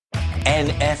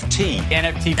NFT.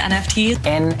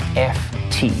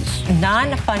 NFTs.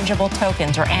 Non-fungible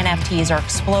tokens, or NFTs, are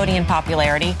exploding in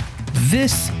popularity.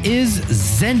 This is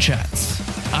Zen Chats.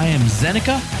 I am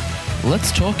Zenica.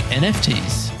 Let's talk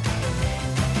NFTs.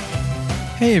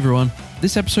 Hey everyone.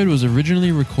 This episode was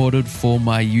originally recorded for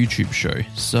my YouTube show,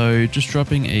 so just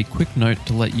dropping a quick note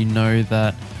to let you know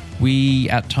that we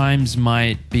at times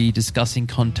might be discussing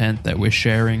content that we're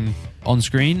sharing on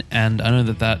screen, and I know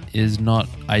that that is not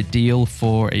ideal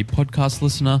for a podcast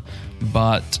listener,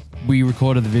 but we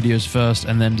recorded the videos first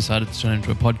and then decided to turn it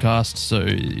into a podcast, so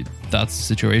that's the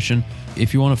situation.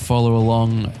 If you want to follow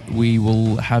along, we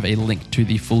will have a link to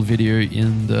the full video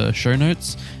in the show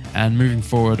notes, and moving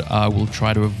forward, we'll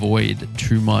try to avoid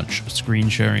too much screen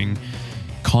sharing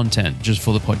content just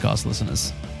for the podcast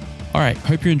listeners. All right,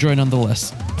 hope you enjoy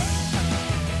nonetheless.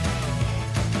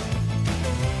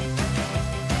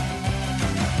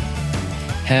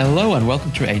 Hello and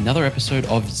welcome to another episode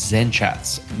of Zen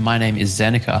Chats. My name is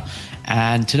Zenica,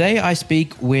 and today I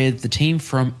speak with the team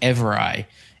from Everai.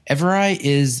 Everai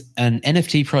is an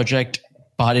NFT project,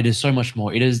 but it is so much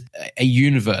more. It is a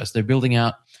universe. They're building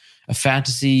out a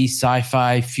fantasy,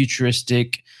 sci-fi,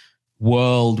 futuristic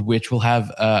world which will have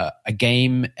a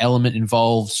game element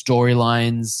involved,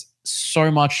 storylines.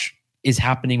 So much is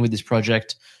happening with this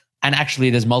project, and actually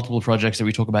there's multiple projects that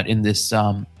we talk about in this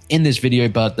video,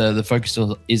 but the focus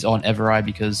is on Everai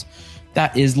because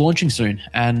that is launching soon,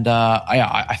 and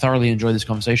I thoroughly enjoy this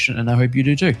conversation, and I hope you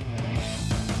do too.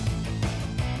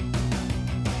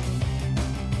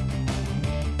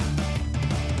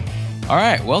 All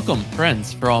right, welcome,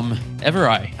 friends from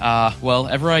Everai.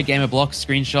 Everai Gamer Block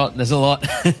screenshot. There's a lot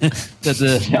that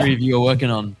the three of you are working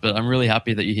on, but I'm really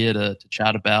happy that you're here to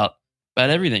chat about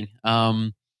everything. We're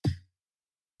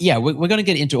going to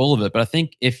get into all of it, but I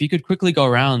think if you could quickly go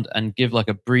around and give like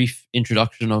a brief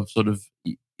introduction of sort of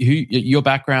who your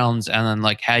backgrounds and then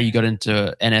like how you got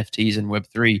into NFTs and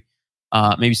Web3,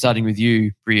 maybe starting with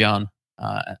you, Brian,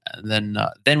 and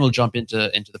then we'll jump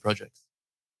into the projects.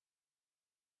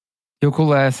 Yo,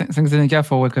 cool. Thanks, Zenica,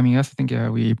 for welcoming us. I think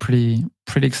we're pretty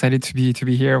excited to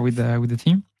be here with the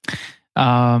team.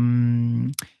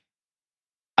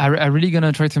 I really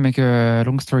gonna try to make a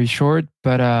long story short,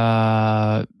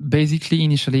 but basically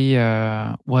initially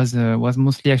was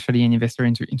mostly actually an investor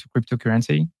into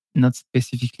cryptocurrency, not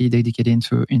specifically dedicated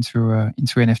into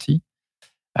NFT.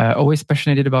 Always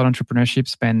passionate about entrepreneurship,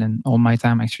 spend all my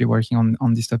time actually working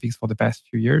on these topics for the past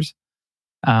few years.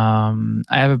 I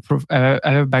have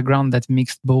a background that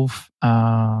mixed both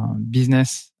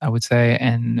business, I would say,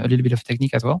 and a little bit of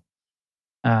technique as well.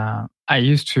 I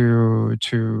used to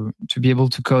be able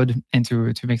to code and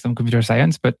to make some computer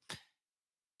science, but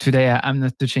today I'm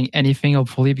not touching anything,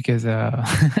 hopefully, because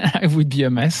it would be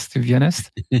a mess, to be honest.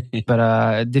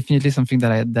 But definitely something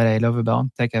that I love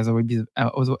about tech has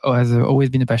always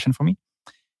been a passion for me.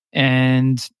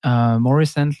 And more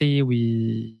recently,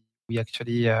 we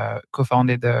actually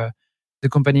co-founded the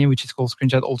company, which is called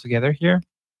Screenshot altogether here,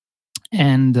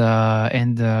 and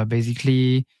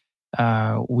basically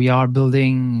we are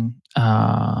building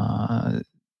a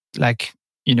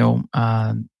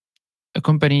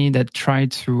company that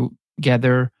tried to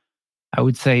gather, I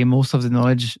would say, most of the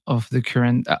knowledge of the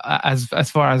current,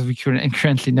 as far as we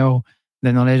currently know,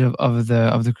 the knowledge of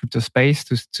the crypto space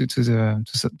to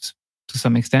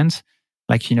some extent.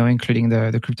 Like, including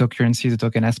the cryptocurrency, the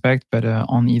token aspect, but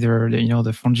on either the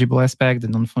fungible aspect, the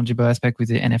non-fungible aspect with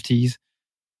the NFTs.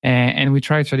 And we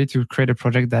try actually to create a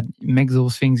project that makes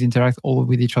those things interact all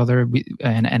with each other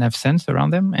and have sense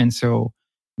around them. And so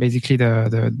basically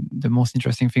the most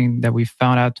interesting thing that we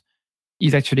found out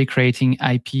is actually creating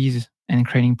IPs and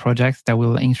creating projects that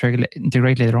will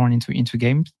integrate later on into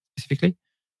games specifically.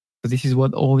 So this is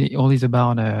what all is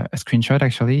about, a screenshot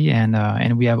actually, and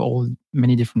we have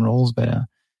many different roles, but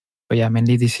yeah,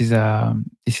 mainly this is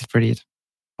pretty it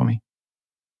for me.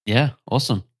 Yeah,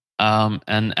 awesome.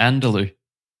 And Andalou.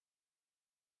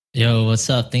 Yo, what's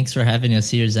up? Thanks for having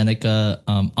us here, Zenica.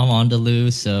 I'm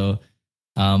Andalou, so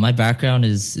my background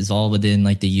is all within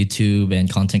like the YouTube and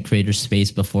content creator space.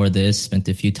 Before this, spent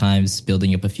a few times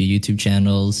building up a few YouTube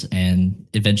channels, and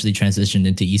eventually transitioned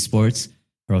into esports,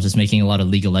 where I was just making a lot of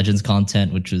League of Legends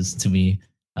content, which was to me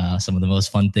some of the most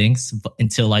fun things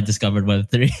until I discovered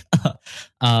Web3.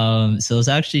 So it was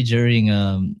actually during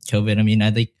COVID. I mean,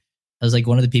 I was like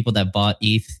one of the people that bought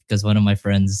ETH because one of my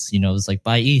friends, was like,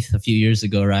 buy ETH a few years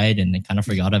ago, right? And I kind of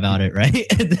forgot about it, right?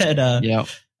 And then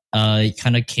it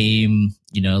kind of came,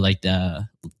 like the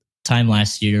time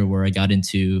last year where I got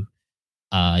into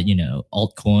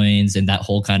altcoins and that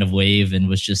whole kind of wave, and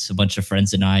was just a bunch of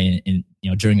friends and I, and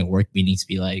during a work meetings,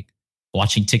 be like,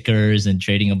 watching tickers and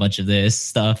trading a bunch of this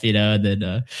stuff, And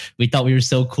then we thought we were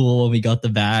so cool when we got the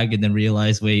bag, and then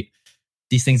realized, wait,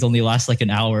 these things only last like an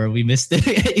hour. We missed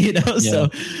it, Yeah. So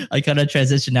I kind of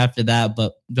transitioned after that.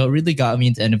 But what really got me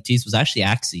into NFTs was actually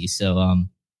Axie. So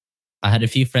I had a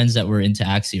few friends that were into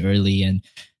Axie early, and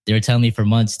they were telling me for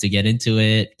months to get into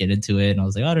it. And I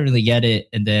was like, I don't really get it.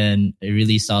 And then I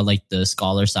really saw like the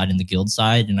scholar side and the guild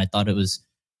side. And I thought it was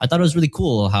really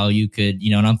cool how you could,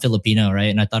 and I'm Filipino, right?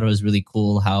 And I thought it was really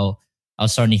cool how I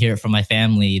was starting to hear it from my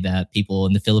family that people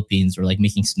in the Philippines were like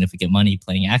making significant money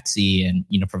playing Axie and,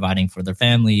 providing for their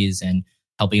families and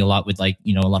helping a lot with like,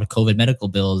 a lot of COVID medical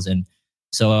bills. And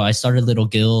so I started a little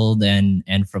guild, and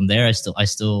from there I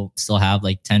still have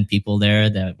like 10 people there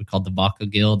that we called the Baka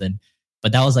Guild.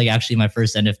 But that was like actually my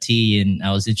first NFT, and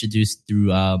I was introduced through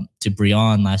to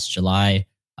Brian last July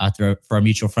for our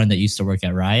mutual friend that used to work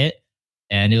at Riot.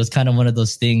 And it was kind of one of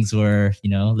those things where,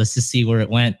 let's just see where it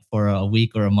went for a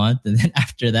week or a month. And then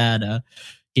after that,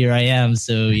 here I am.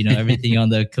 So, everything on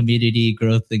the community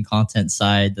growth and content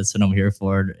side, that's what I'm here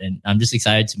for. And I'm just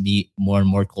excited to meet more and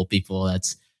more cool people.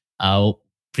 That's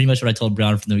pretty much what I told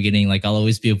Brown from the beginning. Like, I'll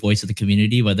always be a voice of the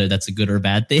community, whether that's a good or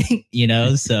bad thing,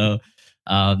 So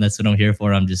that's what I'm here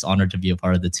for. I'm just honored to be a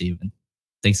part of the team. And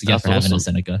thanks again for having us,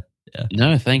 Seneca. Yeah.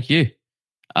 No, thank you.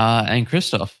 And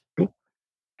Christoph.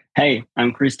 Hey,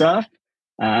 I'm Christoph.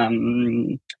 For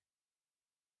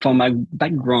my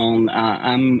background,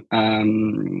 I'm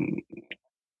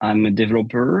a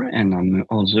developer and I'm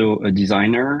also a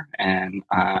designer, and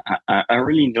I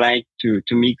really like to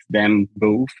mix them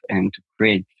both and to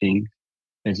create things,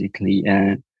 basically.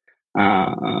 And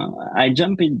I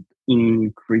jumped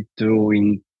in crypto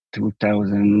in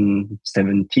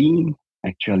 2017,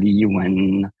 actually,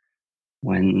 when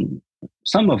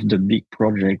some of the big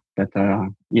projects that are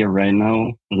here right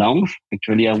now launch.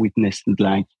 Actually, I witnessed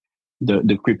like the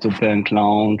CryptoPunk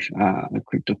launch,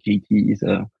 CryptoKitties,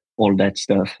 all that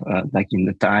stuff back in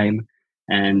the time.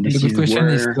 And this the good question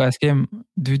is where... to ask him,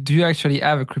 do you actually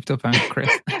have a CryptoPunk,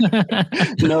 Chris?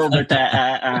 No, but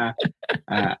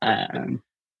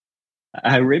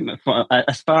I remember,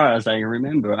 as far as I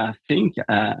remember, I think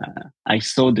I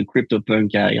saw the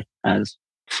CryptoPunk guy as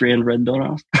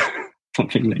 $300.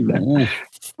 Something like that.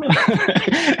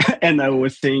 And I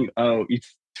was saying, oh,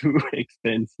 it's too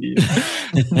expensive.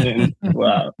 And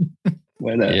wow.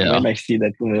 When I see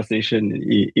that conversation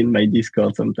in my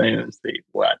Discord, sometimes I say,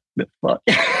 what the fuck?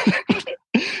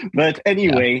 But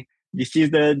anyway, this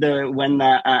is the when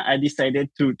I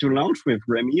decided to launch with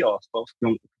Remy, our first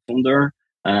founder,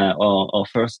 our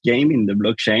first game in the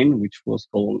blockchain, which was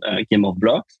called Game of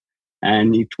Blocks.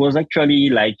 And it was actually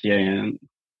like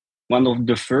one of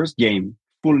the first game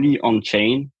fully on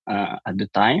chain at the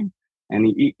time,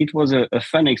 and it was a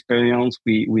fun experience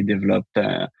we developed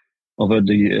over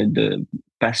the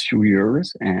past few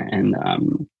years. And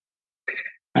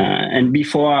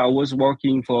before, I was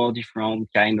working for different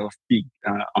kind of big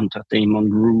entertainment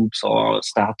groups or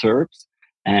startups.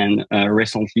 And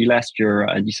recently, last year,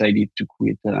 I decided to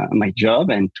quit my job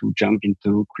and to jump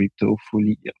into crypto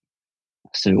fully.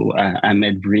 So I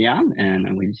met Brian,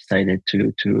 and we decided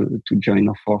to join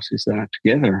our forces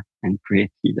together and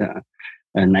created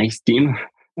a nice team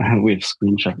with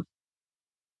screenshots.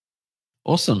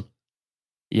 Awesome.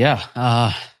 Yeah.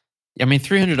 I mean,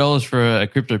 $300 for a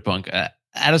CryptoPunk.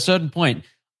 At a certain point,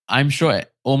 I'm sure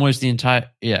almost the entire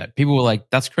people were like,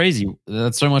 "That's crazy.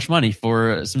 That's so much money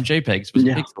for some JPEGs with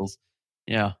some pixels."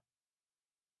 Yeah.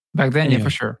 Back then, for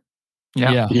sure.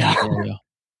 Yeah.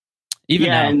 Even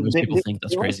now, most people think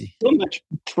that's crazy. So much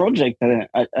project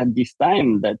at this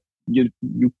time that you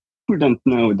couldn't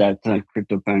know that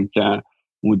CryptoPunk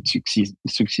would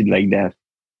succeed like that.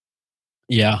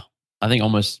 Yeah, I think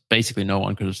almost basically no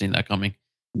one could have seen that coming.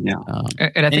 Yeah,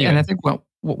 and I think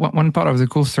one part of the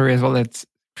cool story as well that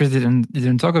Chris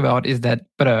didn't talk about is that,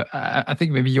 but I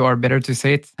think maybe you are better to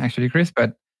say it actually, Chris.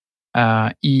 But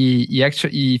he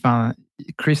actually,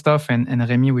 Christophe and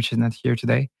Remy, which is not here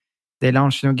today, they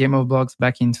launched Game of Blocks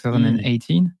back in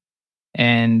 2018,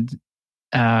 and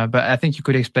but I think you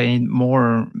could explain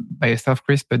more by yourself,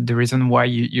 Chris. But the reason why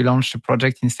you launched a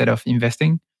project instead of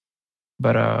investing,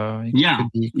 but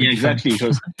could be exactly,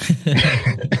 because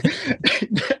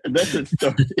that's a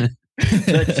story.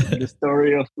 That's the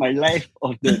story of my life,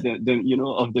 of the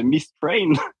of the missed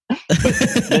train.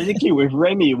 But basically, with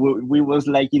Remy, we was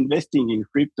like investing in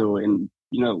crypto, and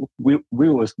we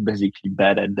was basically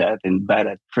bad at that and bad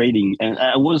at trading. And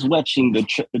I was watching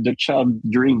the chart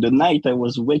during the night. I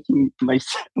was waking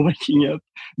up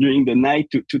during the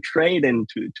night to trade and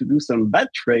to do some bad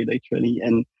trade actually.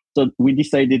 And so we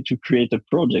decided to create a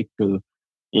project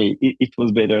it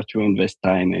was better to invest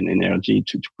time and energy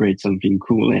to create something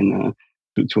cool and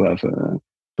to have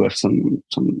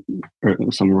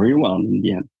some reward in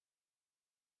the end.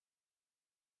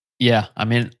 Yeah, I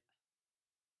mean,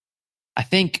 I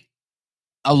think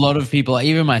a lot of people,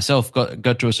 even myself,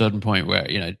 got to a certain point where,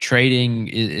 you know, trading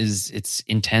is it's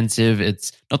intensive.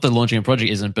 It's not that launching a project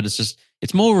isn't, but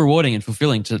it's more rewarding and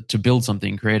fulfilling to build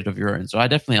something creative of your own. So I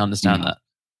definitely understand that.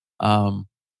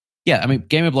 Yeah, I mean,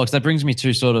 Gamer Blocks, that brings me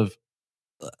to sort of,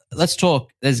 let's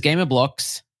talk. There's Gamer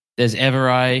Blocks, there's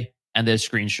Everai, and there's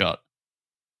Screenshot.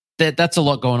 That's a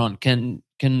lot going on. Can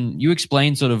you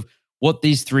explain sort of what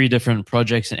these three different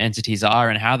projects and entities are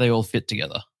and how they all fit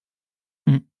together?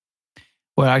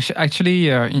 Well, actually,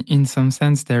 in some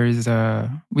sense, there is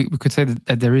we could say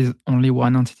that there is only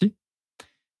one entity.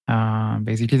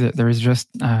 Basically, there is just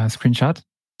a Screenshot.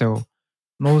 So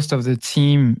most of the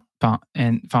team,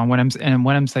 and when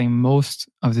I'm saying most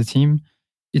of the team,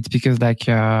 it's because like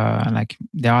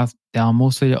there are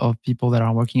mostly of people that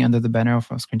are working under the banner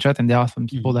of a Screenshot, and there are some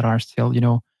people that are still, you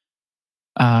know,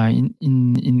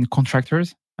 in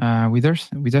contractors with us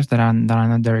that are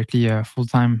not directly full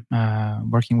time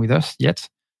working with us yet.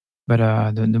 But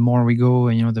the more we go,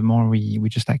 you know, the more we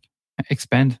just like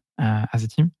expand as a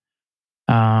team.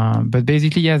 But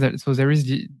basically, yeah. So there is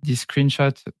the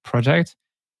Screenshot project,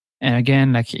 and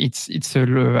again, like it's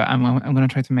I'm gonna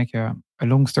try to make a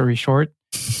long story short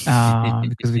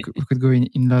because we could go in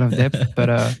a lot of depth.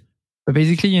 But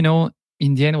basically, you know,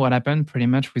 in the end, what happened pretty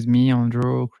much with me,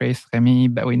 Andrew, Chris, Remy,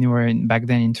 but when we were back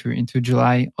then into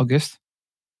July, August,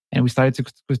 and we started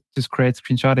to create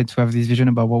Screenshot and to have this vision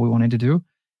about what we wanted to do.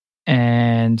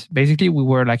 And basically, we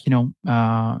were like, you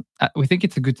know, we think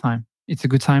it's a good time. It's a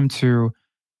good time to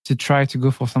try to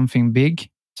go for something big,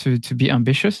 to be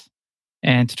ambitious,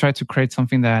 and to try to create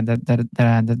something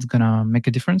that's gonna make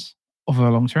a difference over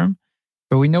a long term.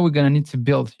 But we know we're gonna need to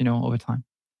build, you know, over time.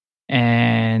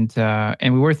 And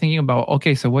we were thinking about,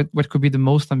 okay, so what could be the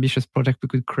most ambitious project we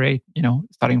could create, you know,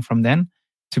 starting from then,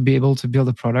 to be able to build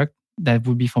a product that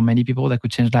would be for many people, that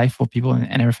could change life for people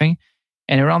and everything.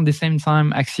 And around the same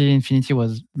time, Axie Infinity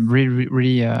was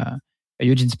really a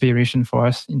huge inspiration for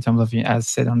us in terms of, as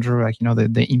said Andrew, like, you know,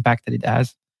 the impact that it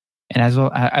has. And as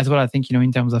well, I think, you know,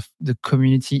 in terms of the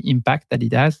community impact that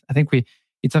it has, I think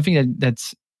it's something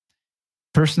that's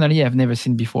personally I've never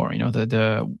seen before. You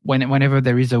know, whenever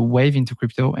there is a wave into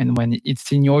crypto and when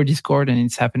it's in your Discord and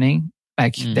it's happening,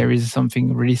 like there is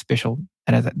something really special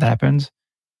that happens.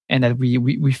 And that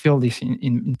we feel this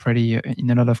in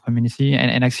a lot of community,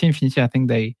 and Axie Infinity, I think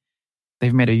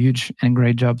they've made a huge and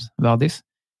great jobs about this.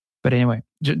 But anyway,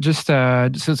 at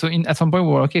some point we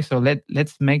were okay. So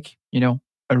let's make, you know,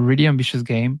 a really ambitious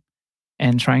game,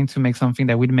 and trying to make something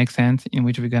that would make sense, in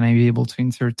which we're gonna be able to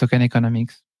insert token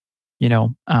economics, you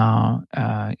know,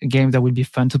 a game that would be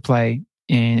fun to play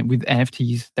with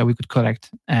NFTs that we could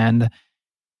collect, and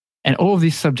all of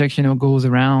these subjects, you know, goes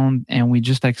around, and we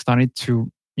just like started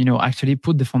to, you know, actually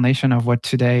put the foundation of what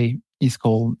today is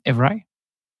called Everai.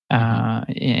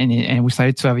 And we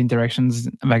started to have interactions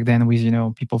back then with, you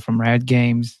know, people from Riot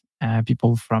Games,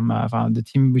 people from the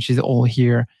team, which is all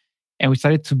here. And we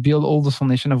started to build all the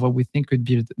foundation of what we think could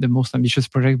be the most ambitious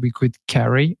project we could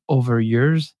carry over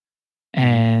years.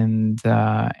 And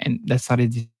that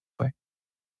started this way.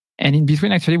 And in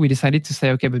between, actually, we decided to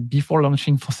say, okay, but before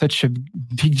launching for such a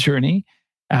big journey,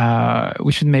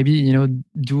 we should maybe, you know,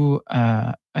 do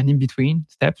an in-between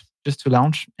step just to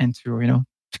launch and to, you know,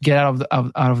 to get out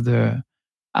of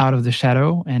the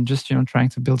shadow and just, you know, trying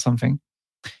to build something.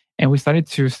 And we started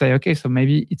to say, okay, so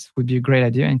maybe it would be a great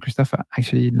idea. And Christophe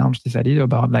actually launched this idea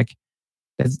about like,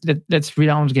 let's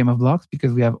relaunch Game of Blocks,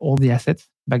 because we have all the assets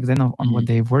back then on what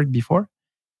they've worked before.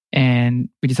 And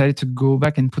we decided to go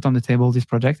back and put on the table this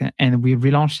project, and we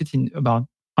relaunched it in about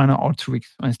 1 or 2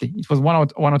 weeks. Honestly, it was 1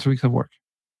 or 2 weeks of work.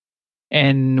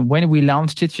 And when we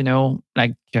launched it, you know,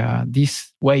 like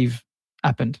this wave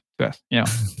happened to us, you know.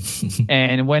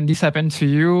 And when this happened to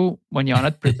you, when you're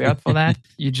not prepared for that,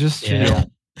 you just you know,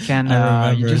 can.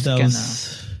 I remember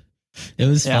it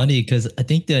was funny because I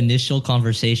think the initial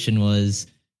conversation was,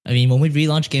 I mean, when we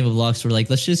relaunched Game of Blocks, we're like,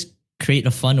 let's just create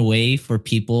a fun way for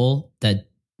people that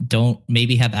don't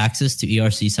maybe have access to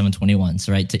ERC 721s,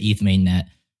 right, to ETH mainnet.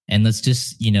 And let's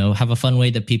just, you know, have a fun way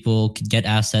that people could get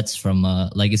assets from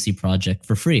a legacy project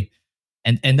for free.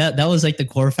 And that was like the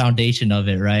core foundation of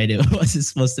it, right? It wasn't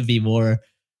supposed to be more.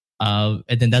 And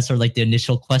then that's where like the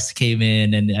initial quest came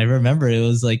in. And I remember it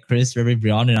was like Chris, Remy,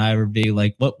 Brian, and I were being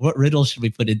like, what riddle should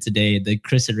we put in today? And then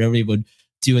Chris and Remy would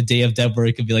do a day of dev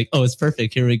work and be like, oh, it's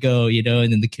perfect. Here we go. You know,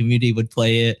 and then the community would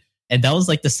play it. And that was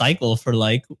like the cycle for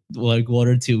like 1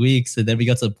 or 2 weeks. And then we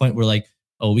got to the point where like,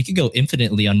 oh, we could go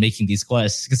infinitely on making these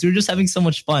quests because we were just having so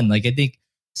much fun. Like I think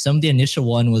some of the initial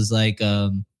one was like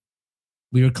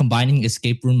we were combining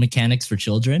escape room mechanics for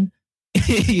children,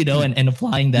 and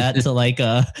applying that to like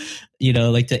the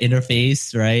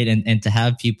interface, right? And to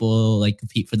have people like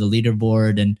compete for the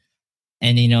leaderboard and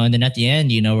then at the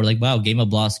end, we're like, wow, Game of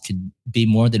Blocks could be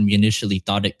more than we initially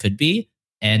thought it could be.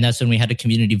 And that's when we had a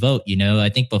community vote. I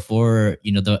think before,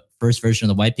 the first version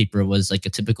of the white paper was like a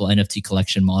typical NFT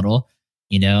collection model,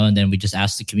 and then we just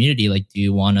asked the community, like, do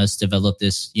you want us to develop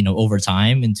this, over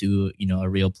time into, a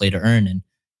real play to earn?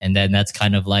 And then that's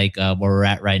kind of like where we're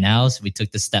at right now. So we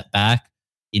took the step back,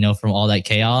 from all that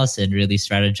chaos and really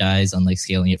strategize on like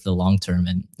scaling it for the long term.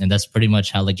 And that's pretty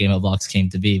much how the Game of Blocks came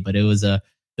to be. But it was a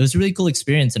really cool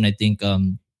experience. And I think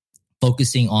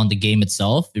focusing on the game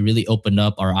itself, it really opened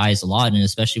up our eyes a lot. And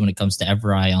especially when it comes to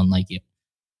Everai on like,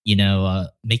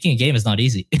 making a game is not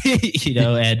easy,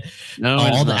 and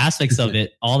all the aspects of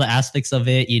it,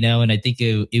 and I think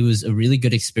it was a really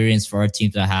good experience for our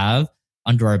team to have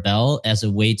under our belt as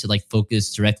a way to like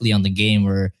focus directly on the game,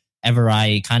 where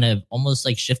Everai kind of almost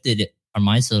like shifted our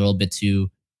mindset a little bit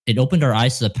it opened our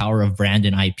eyes to the power of brand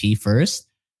and IP first.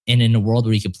 And in a world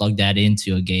where you can plug that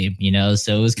into a game,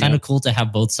 so it was kind of cool to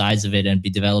have both sides of it and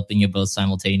be developing it both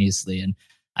simultaneously. And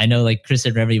I know like Chris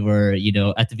and Remy were,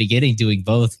 at the beginning doing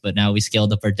both, but now we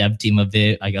scaled up our dev team a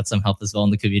bit. I got some help as well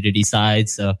on the community side.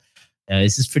 So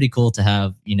it's just pretty cool to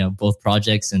have, both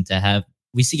projects and to have,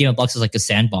 we see Game of Blocks as like a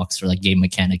sandbox for like game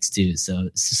mechanics too. So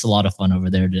it's just a lot of fun over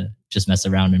there to just mess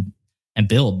around and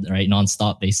build, right?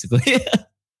 Nonstop, basically.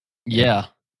 Yeah.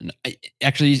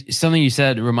 Actually, something you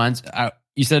said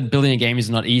you said building a game is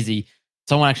not easy.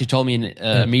 Someone actually told me in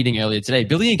a meeting earlier today,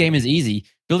 building a game is easy.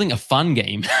 Building a fun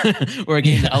game or a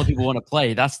game that other people want to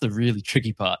play, that's the really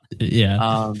tricky part.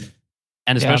 Yeah.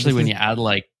 And especially when you add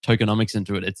like tokenomics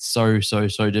into it, it's so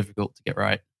difficult to get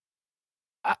right.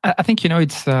 I think,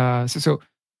 it's so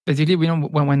basically,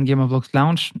 when Game of Blocks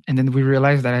launched, and then we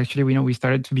realized that actually, we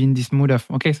started to be in this mood of,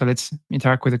 okay, so let's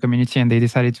interact with the community, and they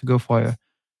decided to go for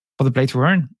the play to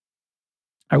earn.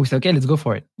 I would say, okay, let's go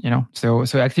for it. So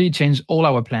actually it changed all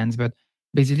our plans, but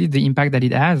basically the impact that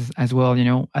it has as well,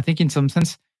 I think in some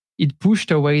sense it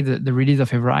pushed away the release of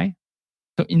Everai.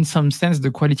 So in some sense,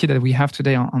 the quality that we have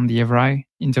today on the Everai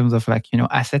in terms of like,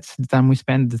 assets, the time we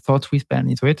spend, the thoughts we spend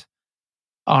into it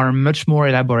are much more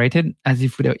elaborated as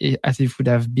if would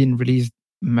have been released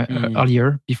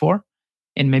earlier before.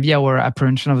 And maybe our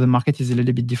apprehension of the market is a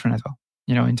little bit different as well,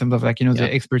 in terms of like, the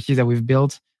expertise that we've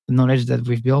built, the knowledge that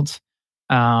we've built,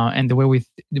 and the way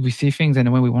we see things and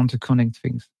the way we want to connect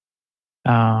things.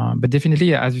 But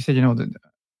definitely, as you said, the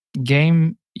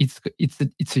game, it's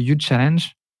a huge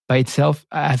challenge by itself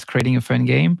as creating a fun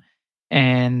game,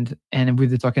 and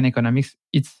with the token economics,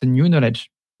 it's a new knowledge.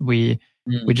 We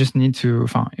just need to.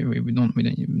 We don't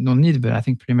need, but I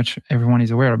think pretty much everyone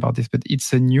is aware about this. But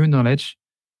it's a new knowledge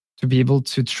to be able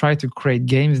to try to create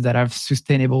games that have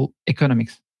sustainable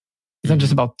economics. It's not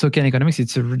just about token economics.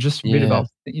 It's just really about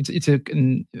it's a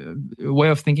way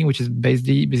of thinking which is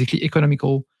basically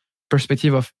economical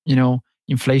perspective of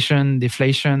inflation,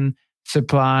 deflation,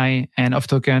 supply, and of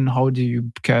token. How do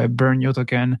you burn your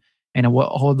token, and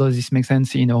how does this make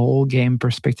sense in a whole game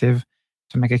perspective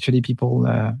to make actually people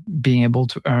being able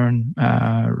to earn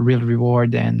real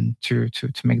reward and to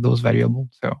make those valuable.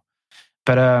 So.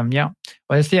 But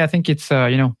honestly, I think it's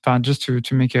just to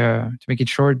make it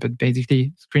short. But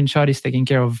basically, Screenshot is taking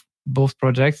care of both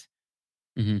projects.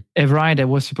 Everai, that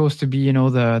was supposed to be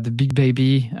the big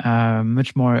baby,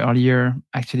 much more earlier,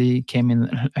 actually came in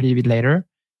a little bit later.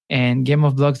 And Game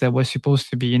of Blocks, that was supposed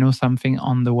to be something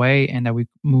on the way, and that we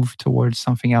moved towards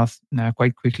something else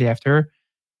quite quickly after,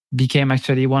 became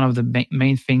actually one of the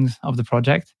main things of the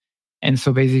project. And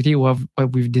so basically, what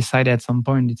we've decided at some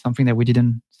point, it's something that we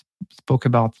didn't spoke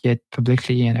about yet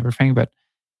publicly and everything, but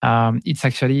it's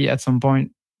actually at some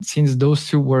point, since those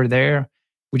two were there,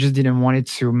 we just didn't want it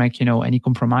to make any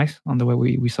compromise on the way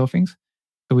we saw things.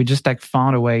 So we just like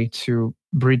found a way to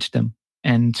bridge them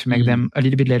and to make them a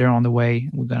little bit later on the way.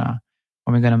 We're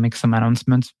gonna make some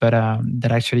announcements, but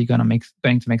that actually going to make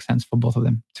sense for both of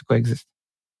them to coexist.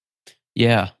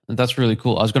 Yeah, that's really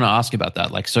cool. I was going to ask about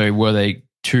that. Like, so were they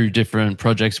two different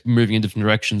projects moving in different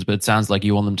directions? But it sounds like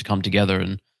you want them to come together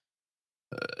and.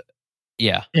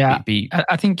 I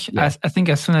think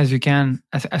as soon as you can,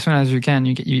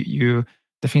 you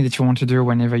the thing that you want to do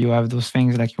whenever you have those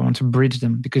things, like you want to bridge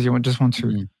them, because you just want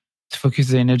to focus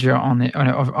the energy on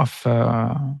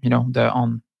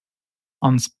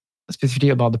specifically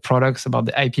about the products, about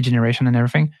the IP generation and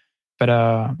everything.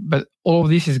 But all of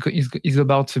this is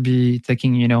about to be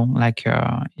taking,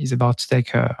 is about to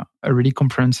take a really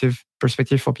comprehensive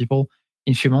perspective for people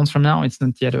in a few months from now. It's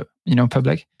not yet,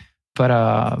 public, but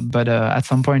at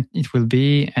some point it will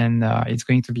be, and it's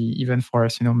going to be even for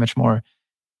us, much more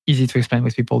easy to explain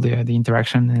with people the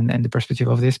interaction and the perspective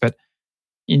of this. But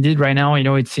indeed, right now,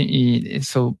 it's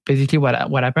so basically what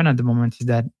happened at the moment is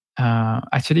that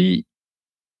actually,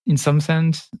 in some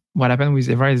sense, what happened with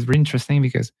Everai is really interesting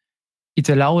because it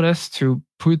allowed us to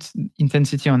put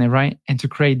intensity on Everai and to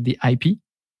create the IP.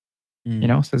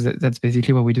 So that's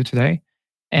basically what we do today,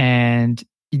 and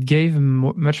it gave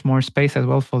much more space as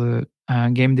well for the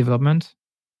game development,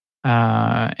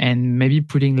 and maybe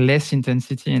putting less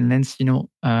intensity and less,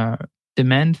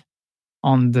 demand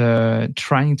on the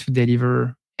trying to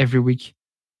deliver every week,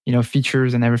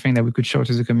 features and everything that we could show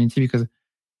to the community. Because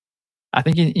I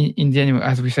think in the end,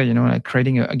 as we said, like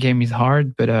creating a game is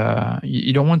hard, but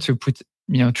you don't want to put,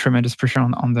 tremendous pressure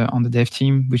on the dev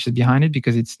team, which is behind it,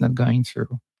 because it's not going to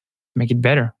make it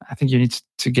better. I think you need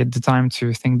to get the time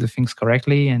to think the things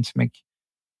correctly and to make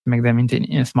them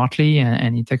smartly,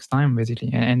 and it takes time, basically.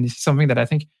 And this is something that I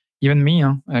think even me,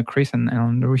 Chris and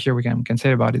Andrew here, we can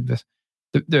say about it.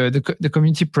 But the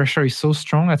community pressure is so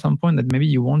strong at some point that maybe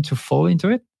you want to fall into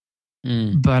it.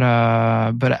 But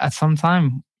at some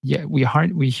time,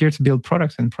 we're here to build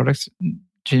products, and products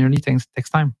generally takes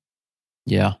time.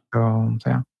 Yeah. So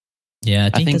yeah. Yeah,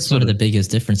 I think that's one of the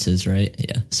biggest differences, right?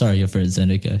 Yeah. Sorry, you're for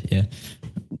Zeneca. Yeah.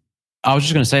 I was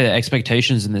just going to say that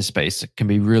expectations in this space can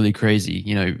be really crazy.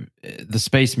 The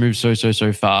space moves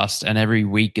so fast, and every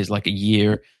week is like a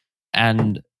year.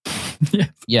 And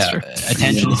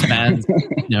attention spans,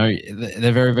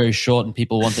 they're very, very short, and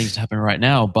people want things to happen right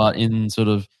now. But in sort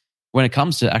of when it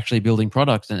comes to actually building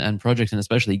products and projects, and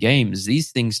especially games,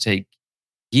 these things take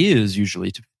years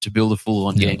usually to build a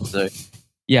full-on game. So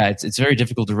yeah, it's very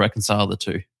difficult to reconcile the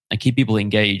two and keep people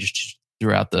engaged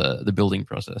throughout the building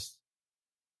process.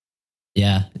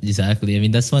 Yeah, exactly. I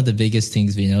mean, that's one of the biggest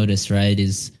things we notice, right?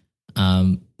 Is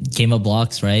game of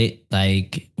blocks, right?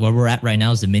 Like where we're at right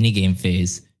now is the mini game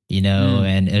phase,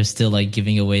 and it's still like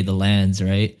giving away the lands,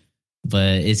 right?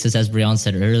 But it's just as Brian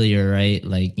said earlier, right?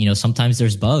 Like, sometimes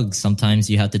there's bugs. Sometimes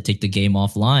you have to take the game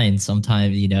offline.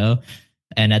 Sometimes,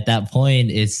 and at that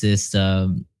point, it's just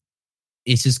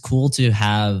cool to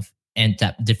have and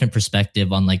that different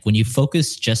perspective on like when you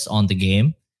focus just on the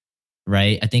game,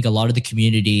 right? I think a lot of the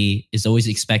community is always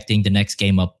expecting the next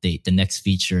game update, the next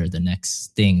feature, the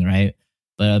next thing, right?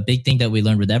 But a big thing that we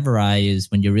learned with Everai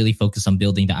is when you're really focused on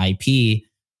building the IP,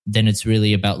 then it's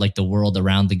really about like the world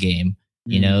around the game,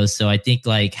 So I think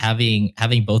like having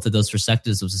both of those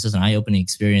perspectives was just an eye-opening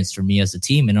experience for me as a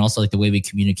team, and also like the way we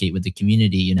communicate with the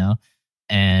community,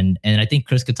 And I think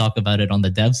Chris could talk about it on the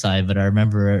dev side, but I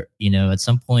remember, at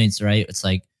some points, right, it's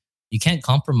like you can't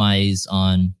compromise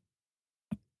on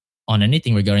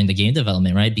anything regarding the game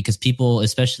development, right? Because people,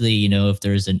 especially, if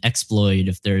there's an exploit,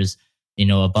 if there's,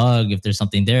 a bug, if there's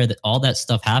something there, that all that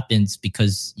stuff happens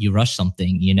because you rush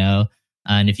something,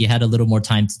 And if you had a little more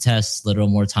time to test, a little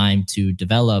more time to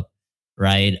develop,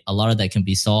 right, a lot of that can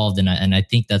be solved. And I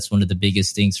think that's one of the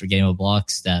biggest things for Game of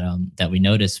Blocks that we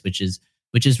notice, which is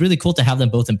really cool to have them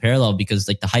both in parallel, because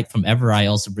like the hype from Everai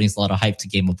also brings a lot of hype to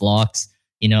Game of Blocks.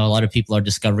 A lot of people are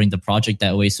discovering the project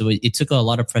that way. So it took a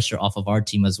lot of pressure off of our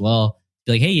team as well.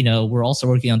 Be like, hey, we're also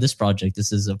working on this project.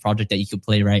 This is a project that you could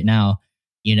play right now,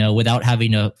 without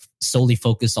having to solely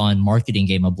focus on marketing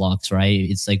Game of Blocks, right?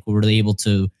 It's like we're really able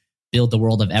to build the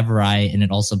world of Everai, and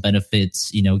it also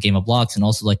benefits, Game of Blocks, and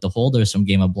also like the holders from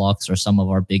Game of Blocks are some of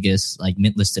our biggest like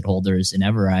mint listed holders in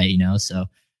Everai, So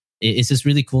it's just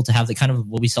really cool to have the kind of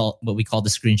what we call the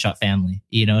screenshot family.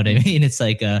 You know what I mean? It's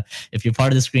like if you're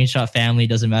part of the screenshot family,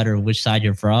 doesn't matter which side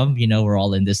you're from, we're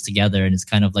all in this together. And it's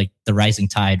kind of like the rising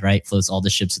tide, right? Floats all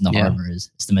the ships in the harbor.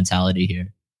 It's the mentality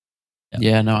here.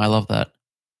 Yeah, no, I love that.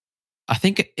 I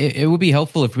think it would be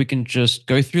helpful if we can just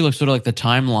go through like sort of like the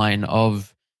timeline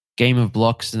of Game of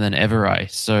Blocks and then Everai.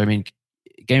 So, I mean,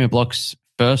 Game of Blocks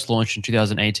first launched in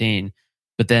 2018,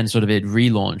 but then sort of it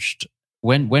relaunched.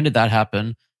 When did that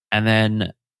happen? And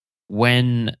then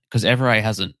because Everai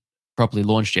hasn't properly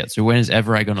launched yet. So when is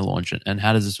Everai going to launch it? And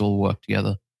how does this all work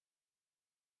together?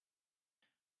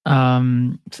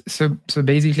 So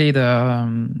basically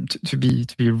to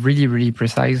be really, really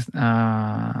precise,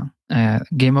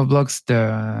 Game of Blocks,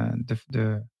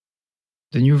 the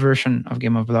new version of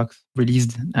Game of Blocks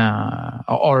released,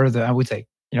 I would say,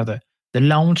 the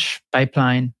launch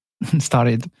pipeline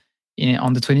started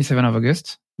on the 27th of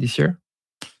August this year.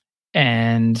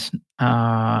 And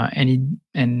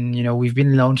we've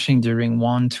been launching during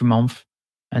 1-2 months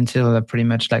until pretty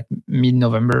much like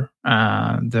mid-November.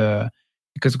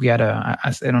 Because we had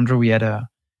as Andrew, we had a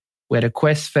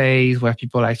quest phase where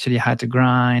people actually had to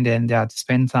grind and they had to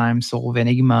spend time solve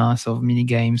enigma, solve mini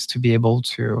games to be able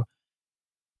to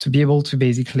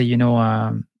basically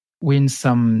win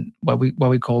some what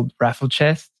we called raffle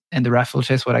chests. And the raffle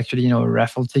chest was actually a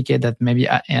raffle ticket that maybe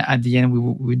at the end we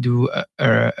would do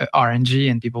a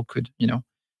RNG, and people could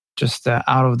just out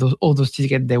of all those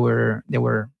tickets they were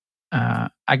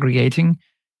aggregating,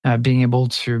 being able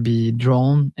to be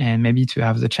drawn and maybe to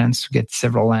have the chance to get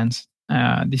several lands.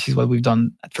 This is what we've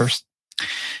done at first,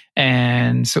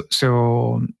 and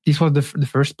so this was the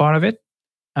first part of it.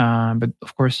 But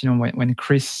of course, when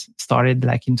Chris started,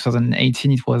 like in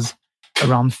 2018, it was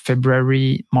around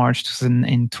February, March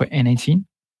 2018.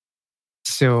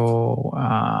 So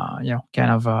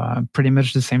kind of pretty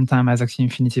much the same time as Axie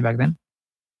Infinity back then.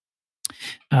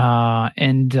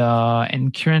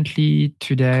 And currently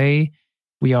today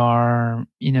we are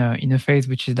in a phase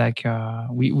which is like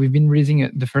we've been releasing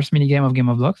the first mini game of Game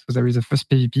of Blocks. So there is a first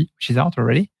PvP which is out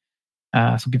already.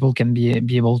 So people can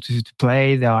be able to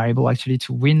play. They are able actually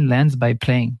to win lands by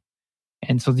playing.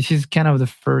 And so this is kind of the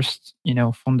first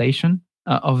foundation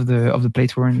of the play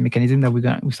to earn mechanism that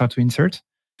we start to insert.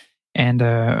 And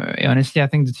honestly, I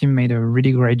think the team made a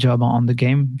really great job on the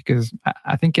game, because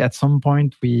I think at some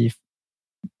point we've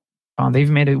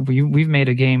made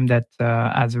a game that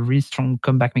has a really strong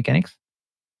comeback mechanics,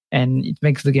 and it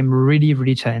makes the game really,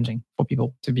 really challenging for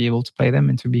people to be able to play them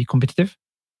and to be competitive.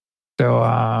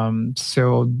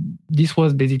 So this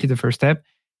was basically the first step,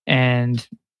 and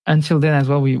until then as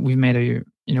well, we've made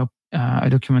a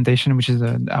documentation, which is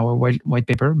our white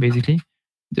paper, basically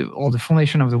all the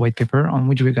foundation of the white paper, on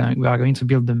which we are going to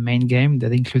build the main game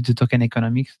that includes the token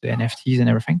economics, the NFTs, and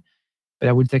everything. But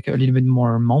that will take a little bit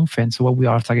more month. And so what we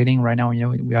are targeting right now,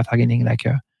 we are targeting like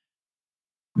a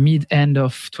mid-end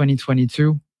of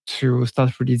 2022 to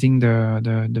start releasing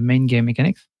the main game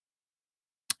mechanics,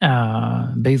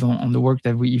 based on the work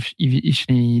that we've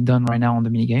actually done right now on the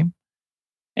mini game.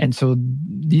 And so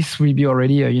this will be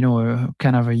already a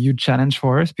kind of a huge challenge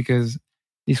for us, because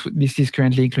this is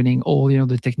currently including all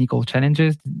the technical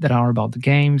challenges that are about the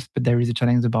games, but there is a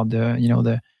challenge about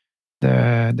the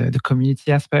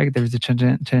community aspect. There is a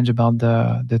challenge about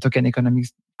the token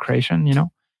economics creation,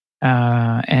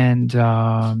 and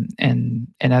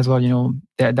as well,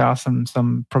 there are some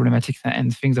problematics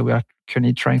and things that we are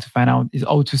currently trying to find out is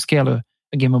how to scale a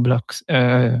game of blocks,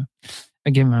 a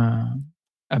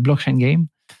blockchain game.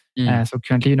 So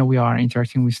currently, we are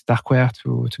interacting with Starkware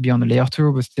to be on the layer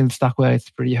 2, but still Starkware is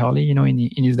pretty early, in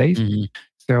these days. Mm-hmm.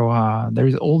 So there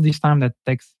is all this time that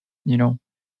takes,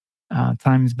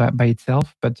 times by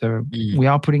itself, but we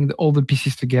are putting all the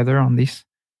pieces together on this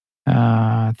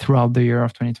throughout the year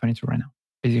of 2022 right now,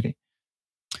 basically.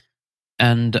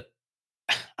 And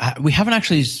we haven't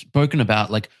actually spoken about,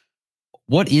 like,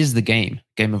 what is the Game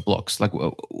of Blocks? Like,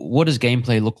 what does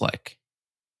gameplay look like?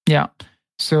 Yeah.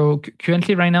 So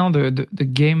currently, right now, the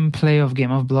gameplay of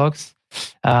Game of Blocks,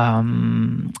 I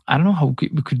don't know how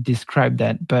we could describe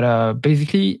that, but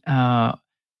basically,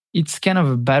 it's kind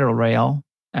of a battle royale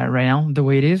right now, the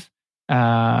way it is,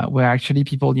 where actually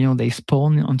people, they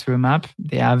spawn onto a map,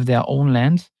 they have their own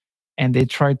land, and they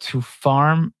try to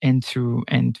farm and to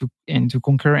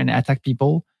conquer and attack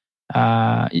people.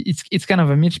 It's kind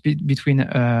of a mix between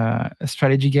a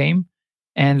strategy game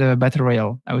and a battle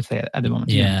royale, I would say, at the moment.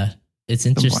 Yeah. It's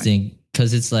interesting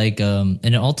because it's like, and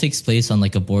it all takes place on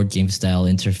like a board game style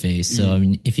interface. So, I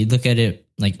mean, if you look at it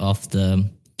like off the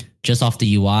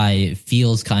UI, it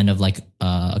feels kind of like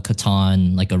a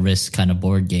Catan, like a Risk kind of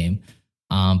board game.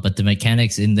 But the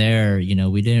mechanics in there,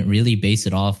 we didn't really base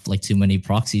it off like too many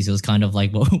proxies. It was kind of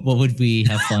like, what would we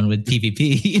have fun with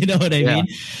PvP? You know what I mean?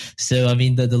 So, I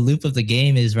mean, the loop of the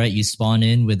game is, right, you spawn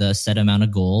in with a set amount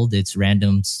of gold. It's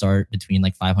random start between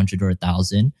like 500 or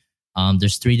 1,000.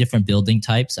 There's 3 different building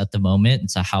types at the moment.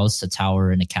 It's a house, a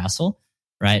tower, and a castle,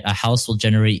 right? A house will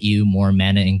generate you more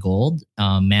mana and gold.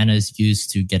 Mana is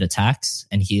used to get attacks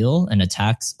and heal, and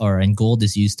gold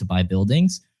is used to buy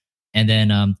buildings. And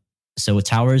then, so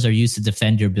towers are used to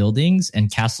defend your buildings,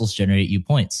 and castles generate you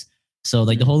points. So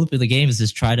like the whole loop of the game is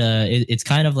just it's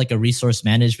kind of like a resource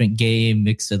management game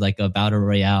mixed with like a battle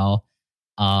royale.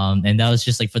 And that was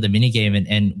just like for the mini game.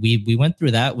 And we went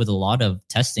through that with a lot of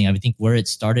testing. I think where it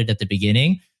started at the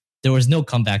beginning, there was no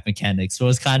comeback mechanics. So it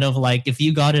was kind of like, if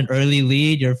you got an early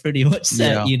lead, you're pretty much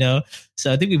set,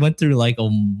 So I think we went through like a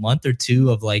month or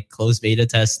 2 of like closed beta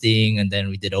testing, and then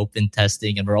we did open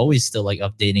testing, and we're always still like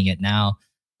updating it now.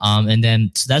 And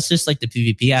then, so that's just like the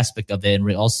PvP aspect of it. And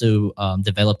we're also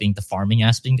developing the farming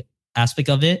aspect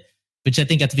of it. which I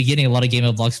think at the beginning a lot of Game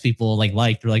of Blocks people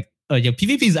liked. They're like, oh yeah,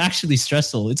 PvP is actually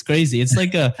stressful. It's crazy. It's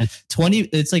like a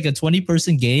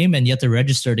 20-person game, and you have to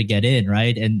register to get in,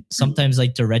 right? And sometimes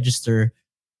like to register,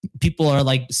 people are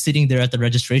like sitting there at the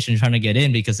registration trying to get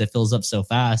in because it fills up so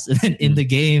fast. And then in the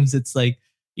games, it's like,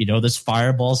 there's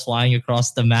fireballs flying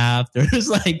across the map. There's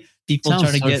like people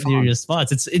trying to get near your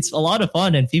spots. It's a lot of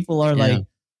fun, and people are like,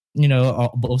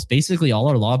 basically all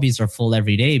our lobbies are full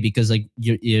every day because like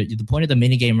the point of the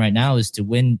mini game right now is to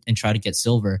win and try to get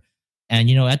silver. And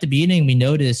at the beginning we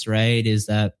noticed, right, is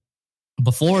that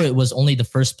before it was only the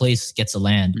first place gets a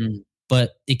land,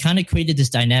 but it kind of created this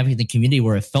dynamic in the community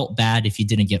where it felt bad if you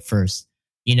didn't get first.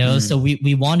 So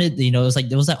we wanted, it was like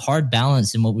there was that hard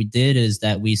balance, and what we did is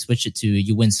that we switched it to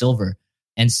you win silver.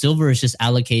 And silver is just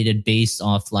allocated based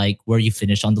off like where you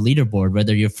finish on the leaderboard,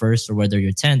 whether you're first or whether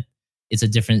you're 10th. It's a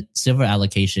different silver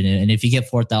allocation. And if you get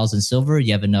 4,000 silver,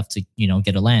 you have enough to,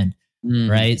 get a land.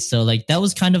 Right. So like that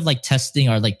was kind of like testing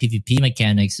our like PvP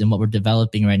mechanics, and what we're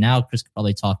developing right now. Chris could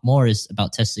probably talk more, is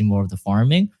about testing more of the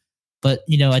farming. But,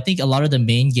 I think a lot of the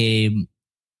main game,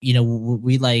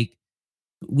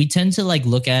 we tend to like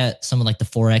look at some of like the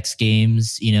 4X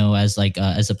games, as like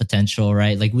as a potential,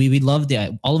 right? Like we love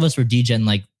all of us were DGen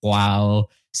like WoW,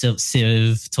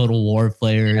 Civ, Total War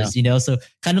players, so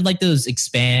kind of like those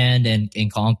expand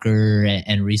and conquer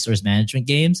and resource management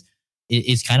games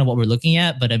is kind of what we're looking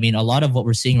at. But I mean, a lot of what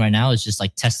we're seeing right now is just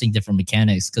like testing different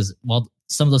mechanics, because while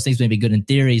some of those things may be good in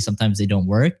theory, sometimes they don't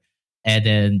work. And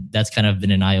then that's kind of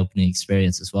been an eye-opening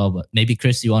experience as well. But maybe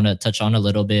Chris, you want to touch on a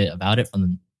little bit about it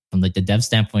from like the dev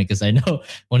standpoint, because I know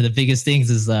one of the biggest things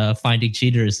is finding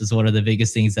cheaters is one of the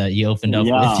biggest things that you opened up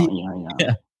with.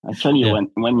 Yeah. Actually,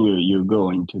 when you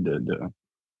go into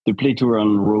the play to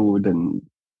earn road, and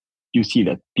you see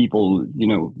that people,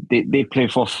 they play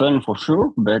for fun for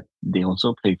sure, but they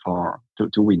also play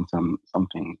to win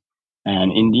something.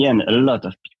 And in the end, a lot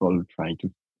of people try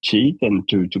to cheat and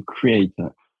to create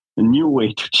a new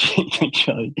way to cheat.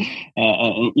 Actually,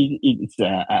 and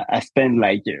I spend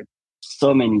like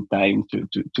so many times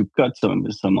to cut some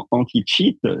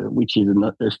anti-cheat, which is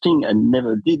not a thing I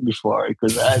never did before,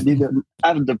 because I didn't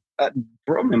have the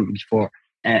problem before.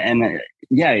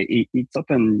 It's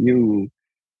often new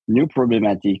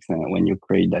problematics when you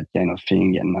create that kind of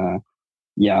thing. And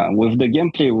with the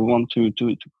gameplay, we want to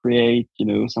create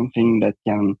something that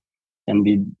can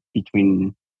be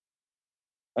between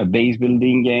a base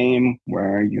building game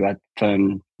where you had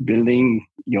fun building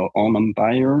your own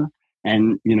empire,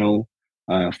 and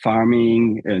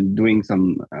farming and doing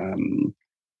some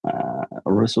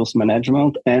resource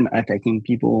management and attacking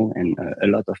people. And a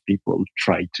lot of people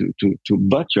try to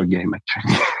bot your game,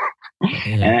 actually.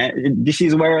 This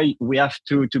is where we have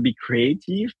to be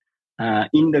creative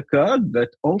in the code, but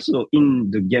also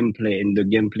in the gameplay. In the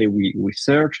gameplay we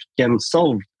search can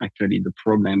solve actually the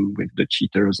problem with the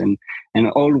cheaters and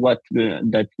all what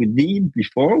that we did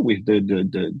before with the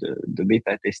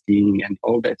beta testing and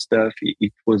all that stuff.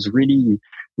 It was really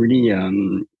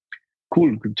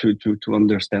cool to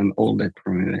understand all that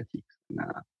problematics.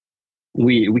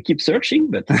 We keep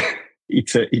searching, but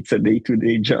it's a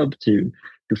day-to-day job to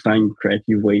find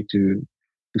creative way to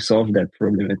solve that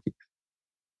problematic.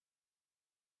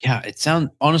 Yeah,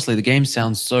 honestly, the game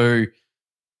sounds so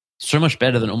much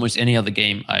better than almost any other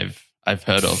game I've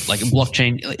heard of. Like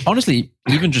blockchain, honestly,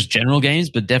 even just general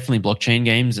games, but definitely blockchain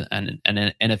games and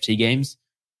NFT games.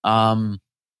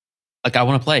 Like I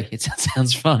want to play. It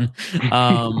sounds fun.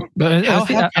 But how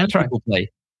can people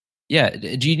play? Yeah,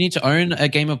 do you need to own a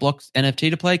Game of Blocks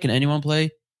NFT to play? Can anyone play?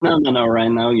 No.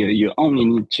 Right now, you only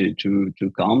need to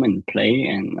come and play.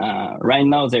 And right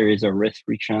now, there is a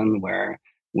restriction where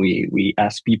we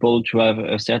ask people to have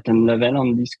a certain level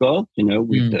on Discord,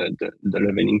 with the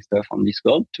leveling stuff on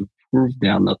Discord to prove they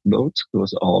are not bots or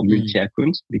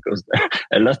multi-accounts, because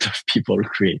a lot of people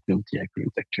create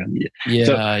multi-accounts actually.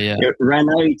 Yeah. Right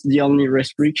now it's the only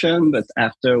restriction, but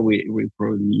after we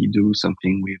probably do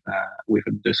something with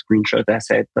the screenshot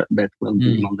asset that will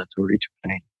be mandatory to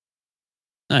play.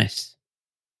 Nice.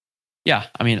 Yeah,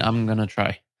 I mean, I'm gonna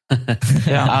try.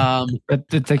 Yeah, but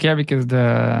to take care, because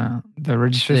the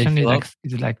registration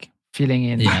is like filling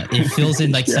in. Yeah, it fills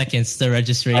in like seconds, the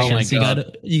registration. Oh so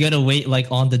you gotta wait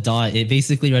like on the dot. It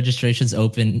basically registration's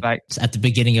open like at the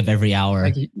beginning of every hour.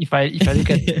 Like if I look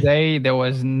at today, there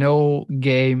was no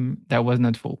game that was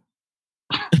not full.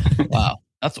 Wow.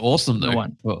 That's awesome, though. No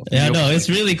one. Well, it's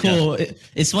really cool. Yeah.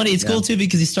 It's funny. It's cool too,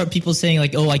 because you start people saying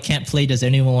like, "Oh, I can't play. Does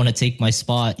anyone want to take my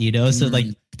spot?" So like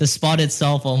the spot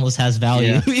itself almost has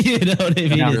value. Yeah. You know what I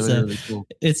mean? Yeah, really cool.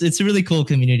 It's a really cool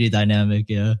community dynamic.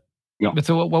 Yeah. But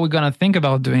so what we're gonna think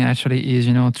about doing actually is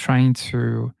trying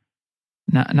to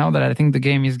now that I think the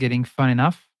game is getting fun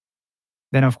enough,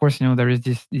 then of course, there is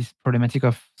this problematic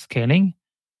of scaling.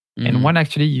 And when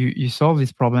actually you solve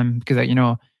this problem, because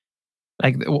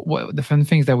like the fun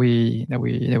things that we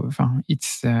found,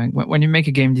 it's when you make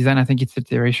a game design, I think it's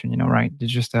iteration, right?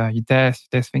 It's just you test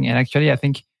thing, and actually I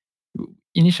think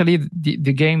initially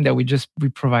the game that we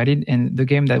provided, and the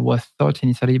game that was thought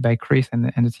initially by Chris and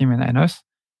the team and us,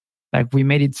 like we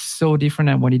made it so different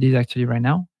than what it is actually right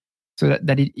now, so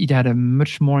that it had a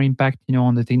much more impact,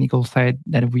 on the technical side,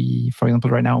 that we, for example,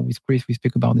 right now with Chris, we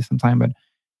speak about this sometime, but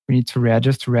we need to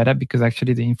readjust, to readapt, because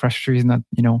actually the infrastructure is not,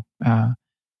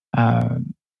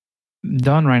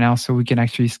 done right now, so we can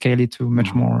actually scale it to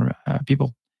much more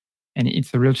people, and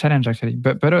it's a real challenge actually.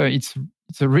 But it's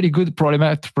a really good problem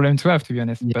to have, to be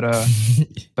honest. Yeah.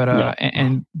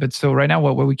 But so right now,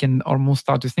 what we can almost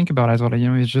start to think about as well,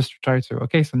 is just to try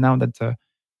to, so now that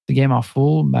the game are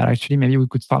full, but actually maybe we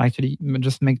could start actually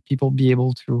just make people be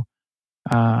able to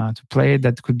play.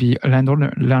 That could be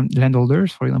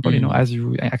landholders, for example. As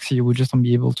you would just not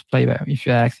be able to play if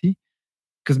you had Axie.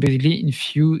 Because basically,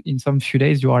 in some few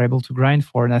days, you are able to grind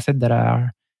for an asset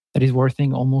that is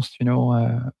worthing almost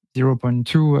 0.2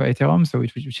 Ethereum, so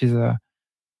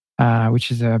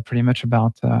which is pretty much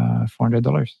about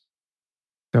 $400.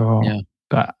 So, yeah.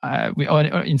 But we,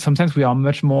 in some sense, we are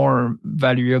much more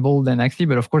valuable than Axie,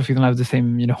 but of course, we don't have the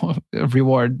same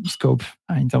reward scope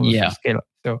in terms of scale.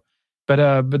 So, but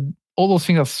all those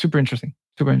things are super interesting.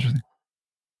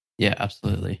 Yeah,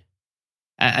 absolutely.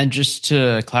 And just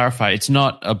to clarify, it's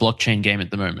not a blockchain game at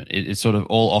the moment. It's sort of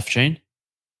all off-chain.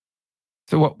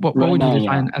 So what would you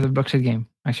define as a blockchain game,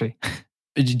 actually?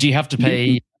 Do you have to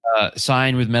pay,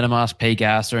 sign with MetaMask, pay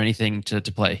gas, or anything to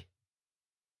play?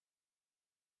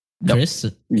 Chris?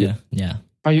 Yeah.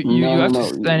 Are you have to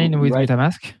sign in with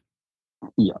MetaMask?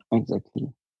 Yeah, exactly.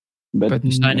 But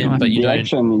you sign in, but you don't. The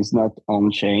action is not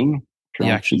on-chain. The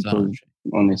action's not on-chain.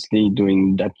 Honestly,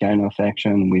 doing that kind of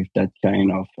action with that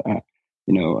kind of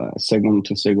second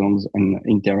to seconds and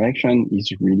interaction is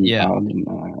really hard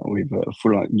with a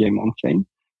full game on chain.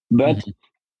 But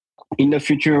in the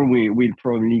future, we will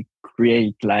probably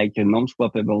create like a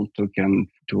non-swappable token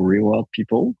to reward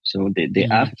people. So they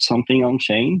have something on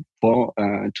chain for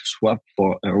to swap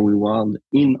for a reward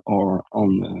in or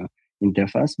on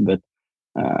interface. But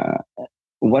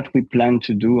what we plan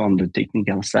to do on the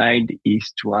technical side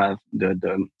is to have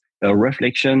the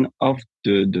reflection of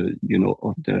the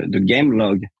game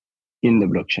log in the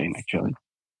blockchain, actually.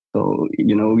 So,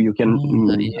 you can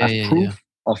have proof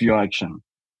of your action.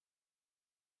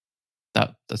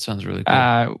 That sounds really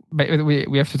cool. But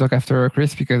we have to talk after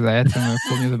Chris, because I had some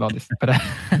cool news about this. But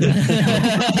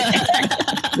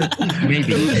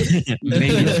maybe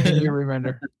you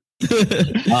remember.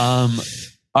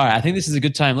 All right, I think this is a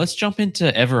good time. Let's jump into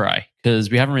Everai,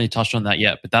 because we haven't really touched on that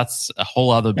yet, but that's a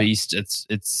whole other beast. It's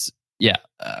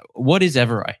what is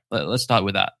Everai? Let's start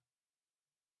with that.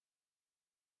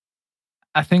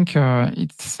 I think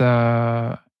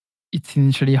it's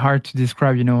initially hard to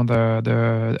describe,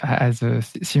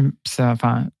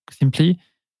 simply,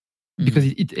 because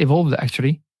it evolved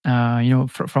actually,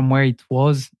 from where it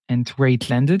was and to where it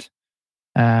landed.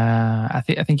 I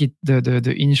think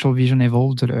the initial vision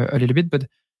evolved a little bit, but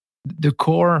the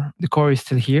core is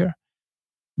still here.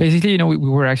 Basically, we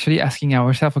were actually asking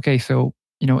ourselves, okay, so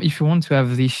if you want to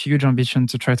have this huge ambition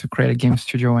to try to create a game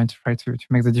studio and to try to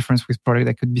make the difference with product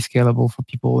that could be scalable for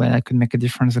people and that could make a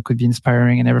difference, that could be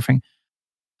inspiring and everything,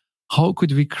 how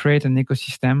could we create an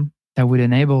ecosystem that would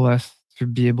enable us to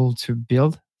be able to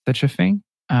build such a thing,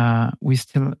 we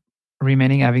still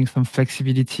remaining having some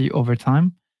flexibility over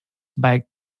time by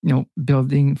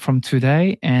building from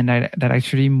today, and that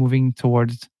actually moving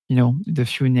towards the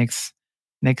few next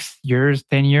years,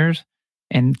 10 years,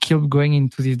 and keep going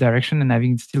into this direction and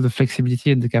having still the flexibility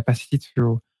and the capacity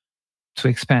to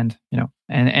expand,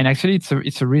 and actually it's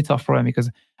a really tough problem,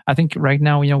 because I think right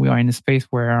now, we are in a space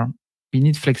where we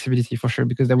need flexibility for sure,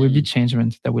 because there will be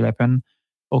changements that will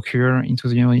occur into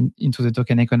the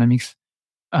token economics.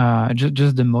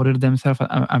 Just the model themselves,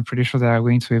 I'm pretty sure they are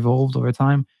going to evolve over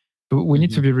time. But we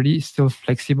need to be really still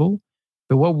flexible.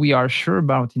 But what we are sure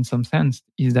about, in some sense,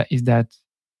 is that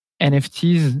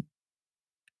NFTs,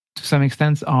 to some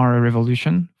extent, are a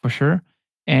revolution for sure.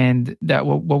 And that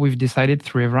what we've decided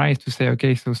through Everai is to say,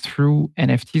 okay, so through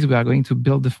NFTs, we are going to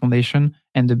build the foundation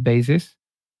and the basis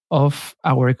of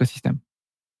our ecosystem,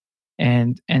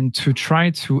 and to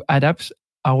try to adapt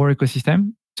our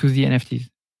ecosystem to the NFTs,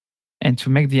 and to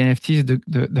make the NFTs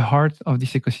the heart of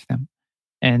this ecosystem.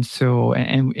 And so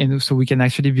we can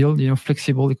actually build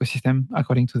flexible ecosystem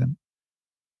according to them.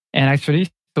 And actually,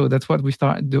 So that's what we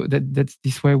that's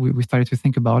this way we started to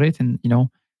think about it, and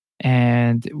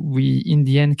and we in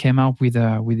the end came out with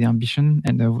the ambition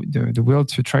and the will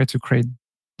to try to create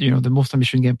the most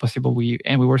ambitious game possible. We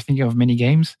were thinking of many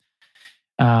games,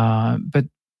 but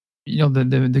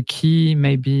the key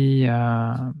maybe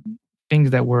things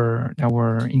that were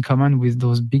in common with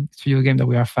those big studio games that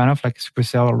we are a fan of, like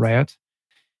Supercell or Riot,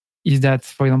 is that,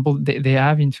 for example, they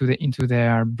have into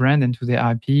their brand and to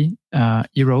their IP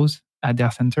heroes at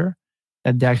their center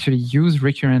that they actually use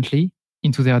recurrently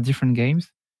into their different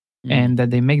games, and that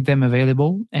they make them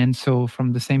available, and so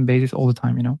from the same basis all the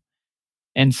time,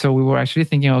 And so we were actually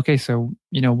thinking, okay, so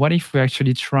what if we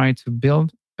actually try to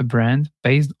build a brand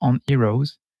based on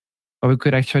heroes, or we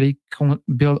could actually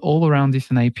build all around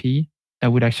this an IP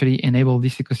that would actually enable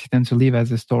this ecosystem to live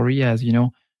as a story, as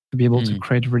to be able to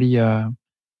create really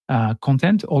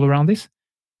content all around this,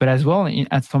 but as well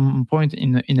at some point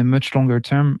in a much longer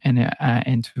term, and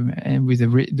with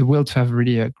the will to have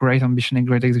really a great ambition and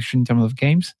great execution in terms of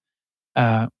games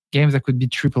that could be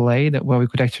AAA, where we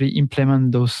could actually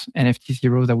implement those NFT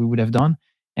heroes that we would have done,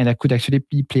 and that could actually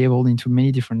be playable into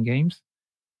many different games,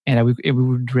 and we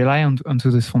would rely onto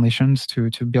those foundations to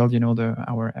build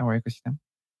our ecosystem,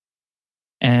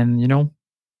 and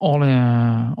all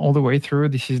the way through.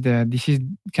 This is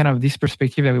kind of this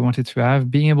perspective that we wanted to have,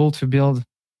 being able to build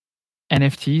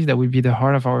NFTs that would be the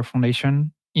heart of our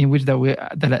foundation, in which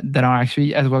that are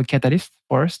actually as well catalysts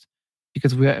for us,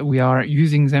 because we are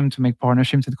using them to make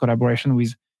partnerships and collaboration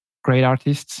with great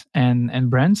artists and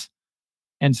brands.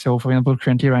 And so, for example,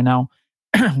 currently right now,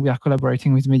 we are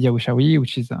collaborating with Media Wishawi,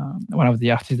 which is one of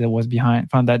the artists that was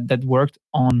that worked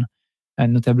on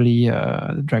notably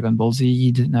Dragon Ball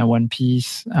Z, One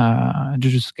Piece,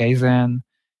 Jujutsu Kaisen.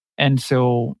 And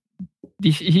so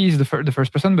he is the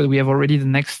first person, but we have already the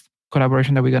next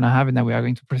collaboration that we're going to have and that we are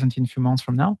going to present in a few months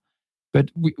from now. But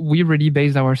we really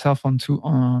based ourselves on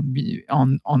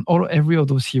every of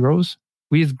those heroes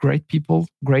with great people,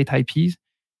 great IPs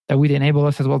that would enable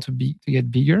us as well to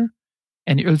get bigger,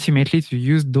 and ultimately to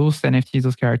use those NFTs,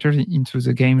 those characters, into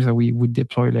the games that we would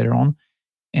deploy later on.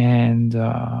 And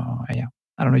I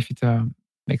don't know if it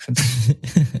makes sense.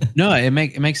 No, it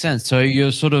makes sense. So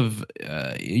you're sort of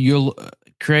you're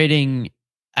creating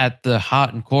at the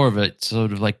heart and core of it,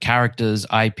 sort of like characters,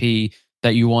 IP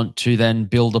that you want to then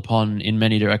build upon in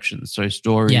many directions. So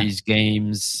stories,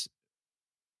 games,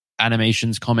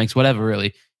 animations, comics, whatever,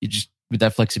 really. You just, with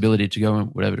that flexibility to go in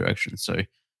whatever direction. So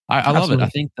I love it. I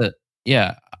think that,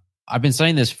 I've been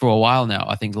saying this for a while now.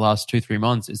 I think the last 2-3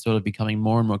 months, it's sort of becoming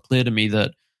more and more clear to me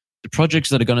that the projects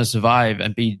that are going to survive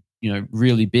and be,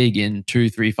 really big in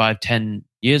 2, 3, 5, 10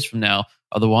 years from now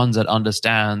are the ones that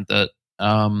understand that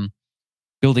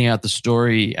building out the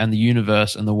story and the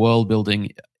universe and the world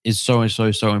building is so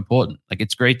important. Like,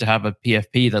 it's great to have a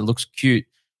PFP that looks cute,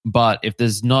 but if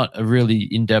there's not a really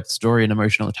in-depth story and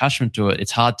emotional attachment to it,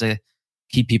 it's hard to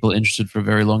keep people interested for a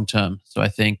very long term. So I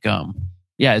think,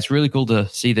 it's really cool to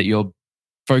see that you're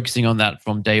focusing on that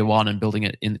from day one and building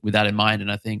it with that in mind.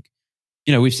 And I think,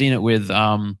 we've seen it with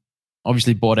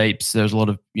obviously Bored Apes. There's a lot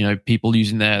of people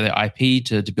using their IP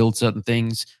to build certain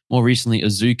things. More recently,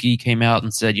 Azuki came out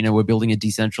and said, we're building a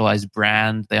decentralized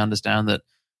brand. They understand that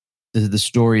the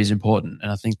story is important, and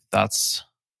I think that's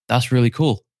really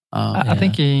cool. I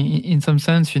think in some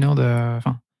sense, for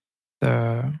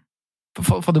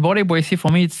the Bored Ape YC, for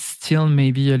me, it's still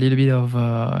maybe a little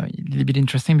bit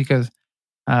interesting because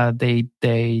they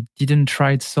didn't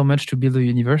try so much to build a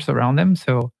universe around them.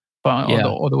 So,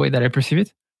 or the way that I perceive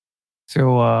it.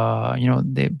 So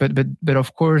but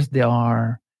of course they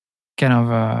are kind of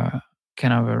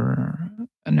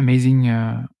an amazing.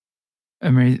 There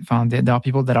are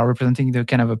people that are representing the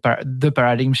kind of the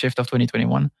paradigm shift of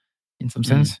 2021 in some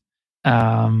sense.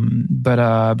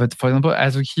 But for example,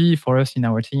 Azuki, for us in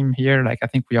our team here, like, I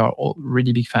think we are all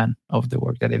really big fan of the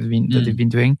work that they've been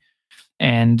doing,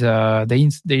 and they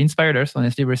inspired us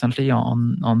honestly recently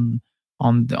on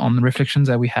reflections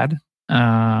that we had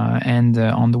and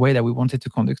on the way that we wanted to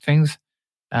conduct things.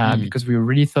 Because we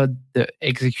really thought the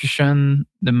execution,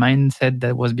 the mindset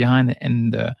that was behind,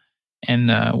 and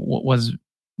was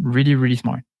really, really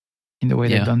smart in the way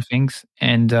they've done things,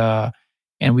 and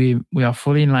we are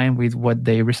fully in line with what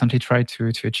they recently tried to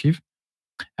achieve.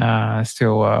 And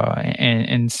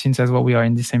since as well we are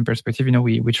in the same perspective,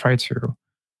 we try to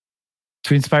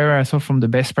inspire ourselves from the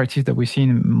best practice that we see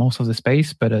in most of the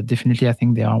space, but definitely I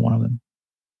think they are one of them.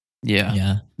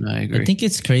 Yeah, I agree. I think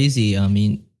it's crazy. I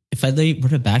mean, if I were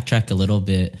to backtrack a little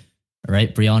bit,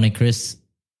 right, Brian and Chris,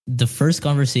 the first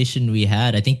conversation we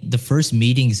had, I think the first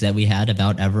meetings that we had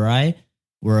about Everai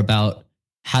were about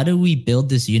how do we build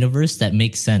this universe that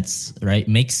makes sense, right?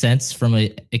 Makes sense from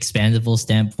an expandable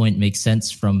standpoint, makes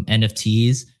sense from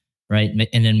NFTs, right?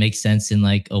 And then makes sense in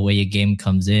like a way a game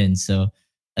comes in. So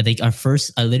I think our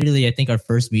first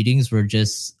meetings were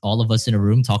just all of us in a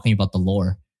room talking about the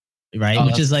lore, right?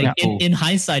 Which is like cool. in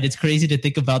hindsight, it's crazy to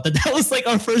think about that. That was like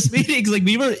our first meetings. Like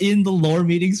we were in the lore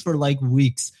meetings for like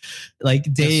weeks, like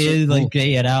day in, like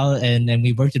day out, and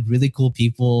we worked with really cool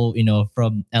people, you know,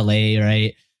 from LA,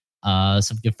 right?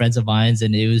 Some good friends of mine,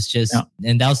 and it was just,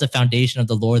 and that was the foundation of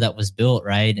the lore that was built,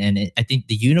 right? And I think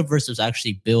the universe was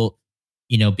actually built,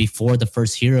 you know, before the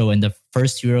first hero, and the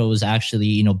first hero was actually,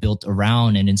 you know, built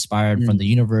around and inspired from the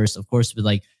universe, of course, with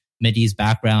like Medi's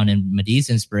background and Medi's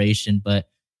inspiration. But,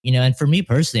 you know, and for me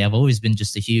personally, I've always been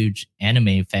just a huge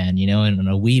anime fan, you know, and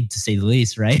a weeb to say the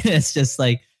least, right? It's just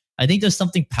like, I think there's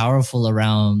something powerful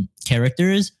around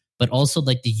characters, but also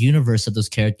like the universe of those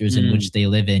characters in which they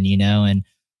live in, you know,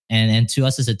 and to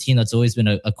us as a team, that's always been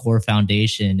a core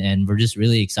foundation. And we're just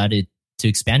really excited to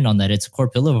expand on that. It's a core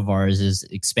pillar of ours, is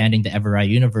expanding the Everai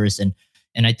universe. And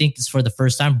I think it's for the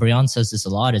first time, Brian says this a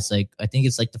lot. It's like, I think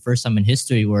it's like the first time in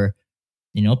history where,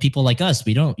 you know, people like us,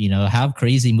 we don't, you know, have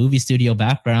crazy movie studio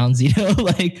backgrounds, you know,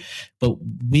 like, but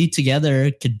we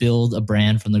together could build a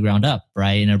brand from the ground up,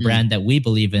 right? And a brand that we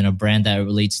believe in, a brand that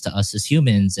relates to us as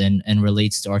humans and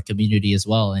relates to our community as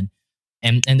well. And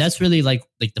that's really like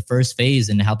the first phase,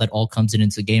 and how that all comes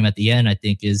into the game at the end, I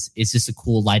think is just a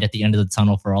cool light at the end of the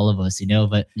tunnel for all of us, you know.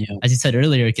 But as you said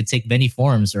earlier, it could take many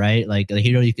forms, right? Like the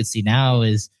hero you could see now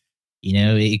is, you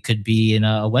know, it could be in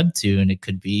a webtoon, it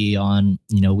could be on,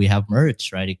 you know, we have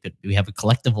merch, right? We have a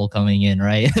collectible coming in,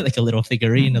 right? Like a little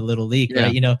figurine, a little leak,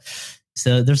 right? You know,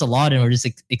 so there's a lot, and we're just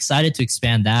excited to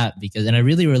expand that because, and I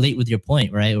really relate with your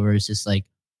point, right? Where it's just like,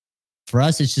 for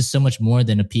us, it's just so much more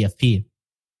than a PFP.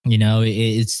 You know,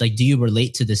 it's like, do you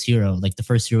relate to this hero, like the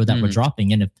first hero that we're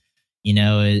dropping? And if, you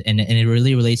know, and it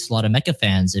really relates to a lot of mecha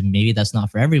fans, and maybe that's not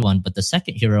for everyone, but the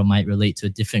second hero might relate to a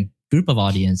different group of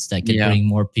audience that could bring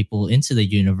more people into the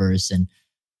universe. And,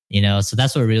 you know, so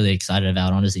that's what we're really excited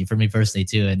about, honestly, for me personally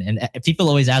too. And people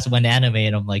always ask when anime,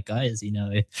 and I'm like, guys, you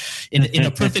know, in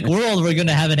a perfect world, we're going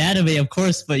to have an anime, of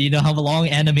course, but you know how long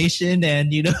animation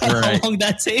and, you know, how long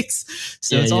that takes.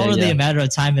 So it's all really a matter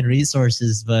of time and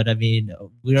resources. But I mean,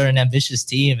 we are an ambitious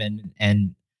team,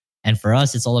 and for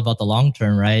us, it's all about the long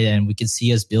term, right? And we can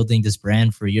see us building this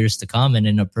brand for years to come. And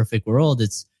in a perfect world,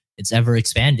 it's ever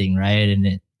expanding,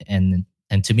 right?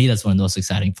 And to me, that's one of the most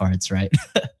exciting parts, right?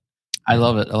 I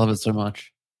love it. I love it so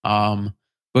much.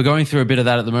 We're going through a bit of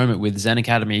that at the moment with Zen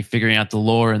Academy, figuring out the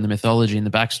lore and the mythology and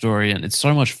the backstory. And it's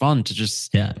so much fun to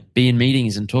just be in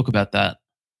meetings and talk about that.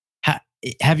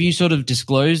 Have you sort of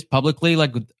disclosed publicly,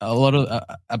 like a lot of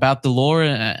about the lore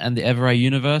and the Everai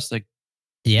universe? Like,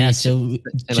 so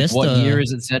just what year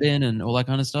is it set in and all that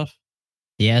kind of stuff?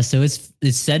 Yeah, so it's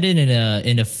set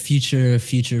in a future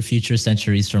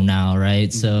centuries from now,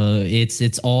 right? So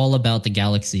it's all about the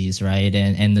galaxies, right?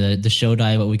 And the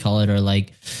Shodai, what we call it, are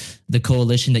like the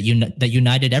coalition that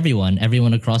united everyone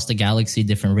across the galaxy,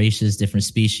 different races, different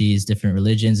species, different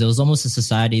religions. It was almost a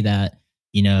society that,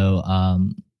 you know,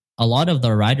 a lot of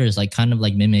the writers like kind of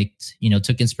like mimicked, you know,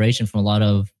 took inspiration from a lot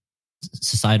of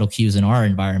societal cues in our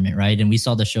environment, right? And we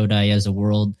saw the Shodai as a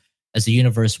world, as a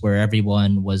universe where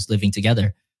everyone was living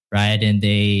together, right? And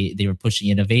they were pushing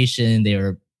innovation, they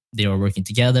were working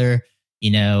together, you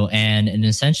know, and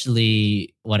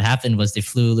essentially what happened was they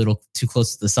flew a little too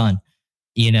close to the sun,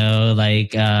 you know,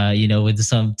 like you know, with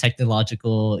some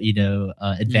technological, you know,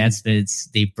 advancements,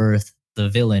 they birthed the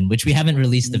villain, which we haven't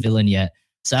released the villain yet.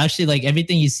 So actually, like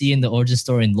everything you see in the origin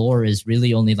story and lore is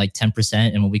really only like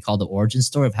 10% in what we call the origin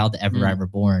story of how the Everai were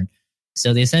born.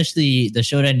 So the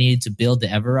Shodai needed to build the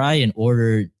Everai in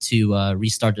order to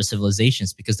restart their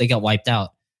civilizations because they got wiped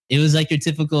out. It was like your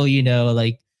typical, you know,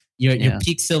 like your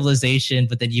peak civilization,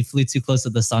 but then you flew too close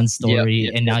to the sun story,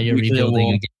 and now you're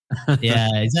rebuilding again. Yeah,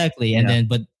 exactly. And then,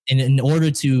 but in order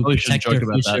to protect their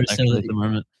future, so at the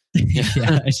moment.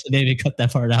 I should maybe cut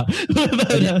that part out. but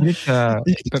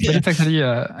it's actually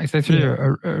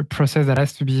a process that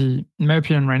has to be, in my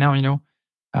opinion, right now, you know,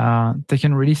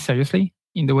 taken really seriously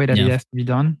in the way that it has to be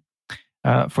done.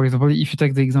 For example, if you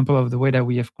take the example of the way that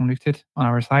we have conducted on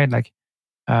our side, like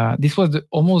this was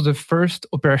almost the first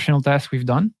operational task we've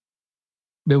done.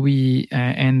 But we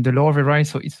and the law of Everai,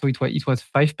 so it was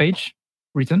 5 pages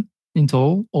written in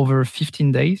total over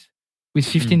 15 days with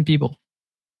 15 people.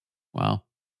 Wow.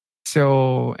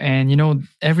 So, and you know,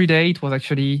 every day it was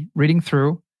actually reading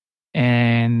through,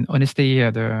 and honestly,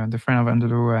 the friend of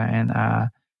Andalou and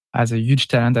has a huge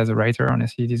talent as a writer.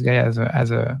 Honestly, this guy has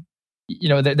a you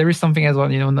know, there is something as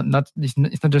well. You know, it's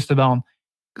not just about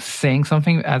saying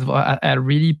something as well. I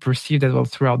really perceived as well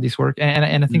throughout this work,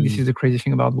 and I think this is the crazy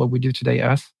thing about what we do today,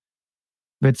 us.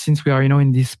 But since we are,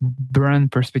 in this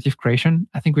brand perspective creation,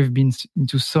 I think we've been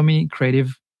into so many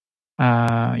creative,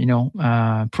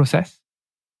 process.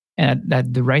 And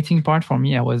that the writing part for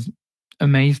me, I was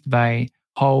amazed by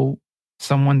how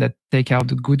someone that take out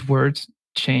the good words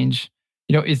change.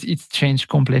 It's changed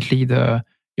completely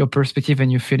your perspective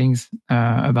and your feelings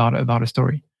about a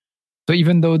story. So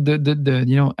even though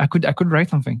I could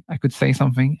write something, I could say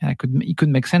something, and it could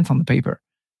make sense on the paper,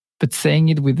 but saying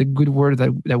it with a good word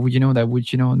that would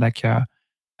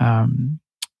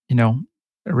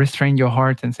restrain your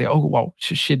heart and say, oh wow,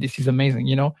 shit, this is amazing,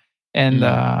 and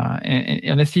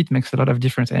honestly, it makes a lot of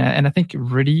difference. And I think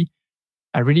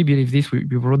I really believe this. We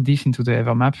wrote this into the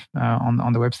Ever map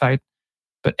on the website,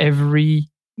 but every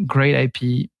great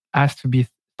IP has to be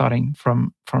starting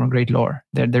from a great lore.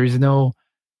 There is no.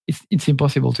 It's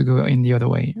impossible to go in the other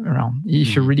way around.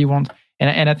 If you really want,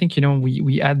 and I think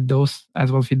we had those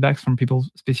as well feedbacks from people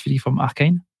specifically from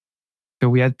Arcane. So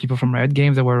we had people from Riot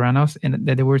Games that were around us, and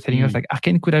that they were telling us like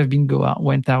Arcane could have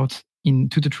went out in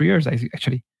 2 to 3 years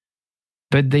actually,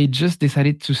 but they just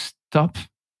decided to stop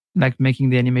like making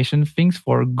the animation things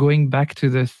for going back to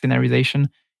the scenarization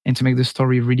and to make the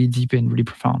story really deep and really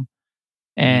profound.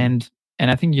 And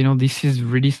I think this is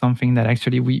really something that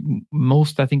actually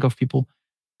I think of people,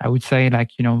 I would say,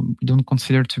 like, we don't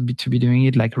consider to be doing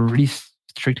it like really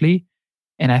strictly.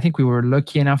 And I think we were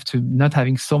lucky enough to not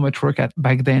having so much work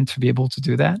back then to be able to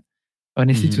do that.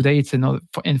 Honestly, today it's another,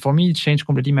 and for me, it changed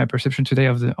completely my perception today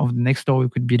of the next lore we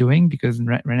could be doing, because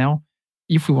right now,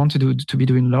 if we want to be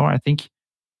doing lore, I think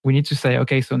we need to say,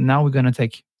 okay, so now we're going to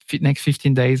take next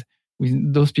 15 days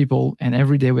with those people, and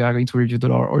every day we are going to review the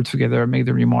lore all together, make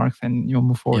the remarks, and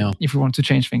move forward if we want to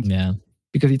change things. Yeah.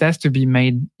 Because it has to be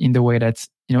made in the way that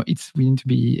we need to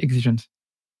be exigent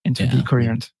and to be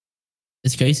coherent.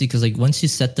 It's crazy because like once you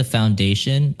set the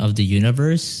foundation of the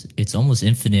universe, it's almost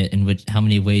infinite in how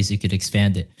many ways you could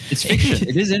expand it. It's fiction.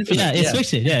 It is infinite. Yeah, it's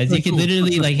fiction. Yeah, you can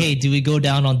literally like, hey, do we go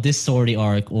down on this story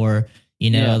arc, or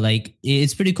like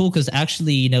it's pretty cool because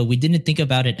actually we didn't think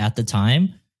about it at the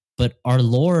time, but our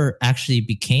lore actually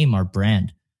became our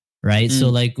brand. Right. So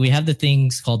like we have the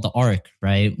things called the arc,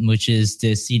 right? Which is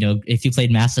this, if you played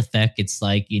Mass Effect, it's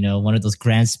like, one of those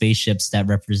grand spaceships that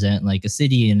represent like a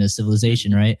city and a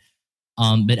civilization, right?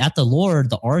 But at the lore,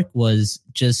 the arc was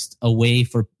just a way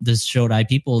for the Shodai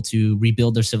people to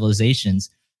rebuild their civilizations.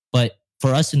 But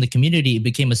for us in the community, it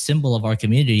became a symbol of our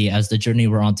community as the journey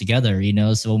we're on together,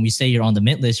 So when we say you're on the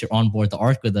mint list, you're on board the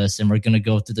arc with us, and we're going to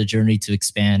go through the journey to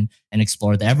expand and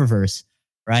explore the Eververse.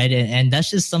 Right. And that's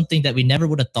just something that we never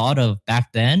would have thought of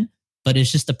back then. But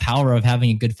it's just the power of having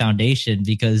a good foundation,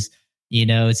 because,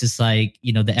 it's just like,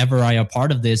 the Everai are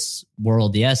part of this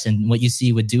world. Yes. And what you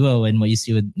see with Duo and what you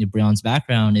see with Brian's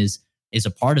background is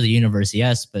a part of the universe.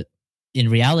 Yes. But in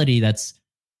reality, that's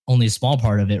only a small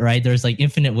part of it. Right. There's like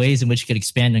infinite ways in which you could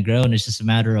expand and grow. And it's just a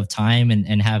matter of time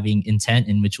and having intent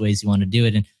in which ways you want to do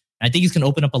it. And I think it's going to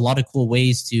open up a lot of cool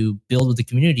ways to build with the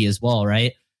community as well.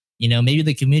 Right. Maybe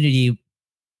the community,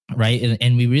 right,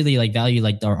 and we really like value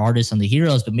like our artists and the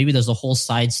heroes, but maybe there's a whole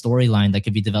side storyline that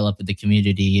could be developed with the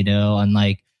community, and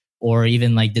like, or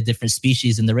even like the different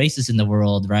species and the races in the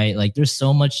world, right? Like there's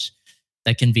so much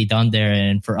that can be done there,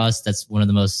 and for us that's one of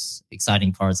the most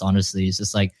exciting parts, honestly. It's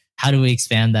just like, how do we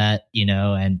expand that,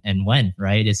 and when,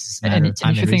 right? It's just a matter of time.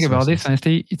 And if you think about this,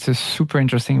 honestly, it's a super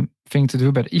interesting thing to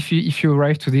do. But if you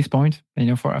arrive to this point, I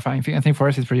think for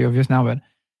us it's pretty obvious now, but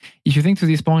if you think to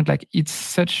this point, like it's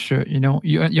such,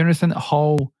 you understand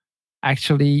how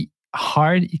actually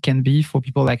hard it can be for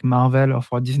people like Marvel or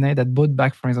for Disney that bought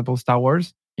back, for example, Star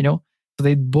Wars, so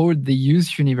they bought the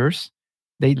used universe.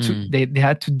 They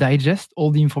had to digest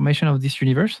all the information of this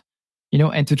universe,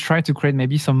 and to try to create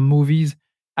maybe some movies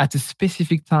at a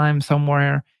specific time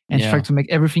somewhere and try to make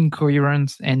everything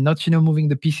coherent and not, moving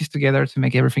the pieces together to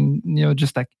make everything,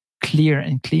 just like clear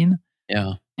and clean.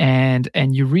 Yeah. And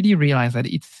you really realize that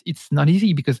it's not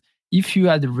easy, because if you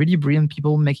had really brilliant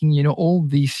people making, all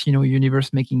this,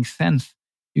 universe making sense,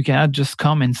 you cannot just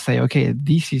come and say, okay,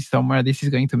 this is somewhere, this is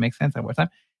going to make sense at what time.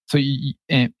 So,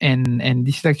 and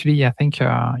this is actually, I think,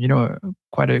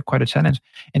 quite a challenge.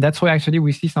 And that's why actually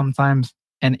we see sometimes,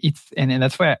 and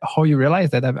that's why how you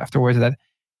realize that afterwards, that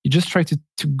you just try to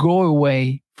go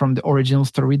away from the original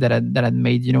story that had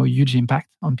made, huge impact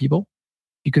on people,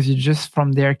 because you just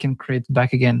from there can create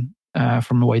back again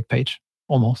from a white page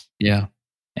almost. Yeah.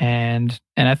 And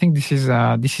I think this is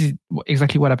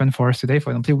exactly what happened for us today.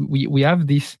 For example, we have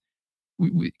this,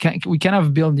 we kind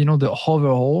of build, the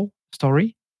overall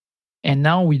story, and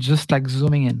now we just like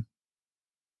zooming in.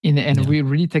 and we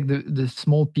really take the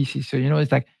small pieces. So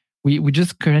it's like we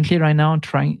just currently right now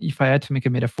trying. If I had to make a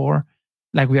metaphor,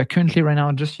 like we are currently right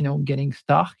now just getting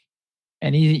Stark,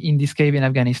 and he's in this cave in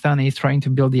Afghanistan, and he's trying to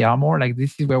build the armor. Like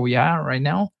this is where we are right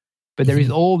now. But there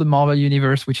is all the Marvel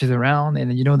universe which is around,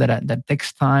 and that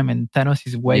takes time, and Thanos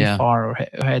is way far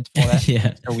ahead for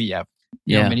that. So we have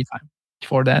many time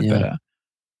before that, but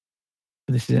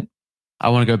this is it. I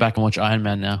want to go back and watch Iron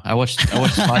Man now. I watched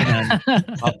Spider-Man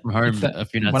Far From Home a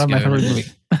few nights ago. One of my favorite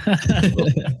movies.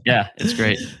 Yeah, it's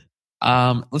great.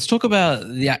 Let's talk about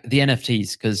the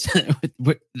NFTs, because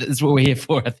that's what we're here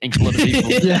for. I think a lot of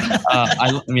people.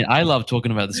 I love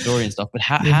talking about the story and stuff, but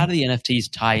how do the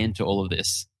NFTs tie into all of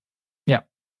this? Yeah.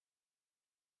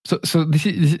 So this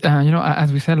is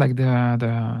as we said, like they are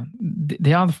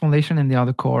the foundation and they are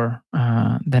the core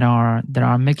that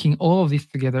are making all of this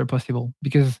together possible,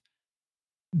 because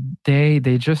they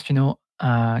just they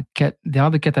are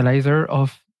the catalyzer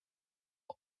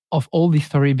of all this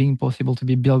story being possible to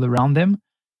be built around them,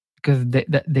 because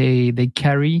they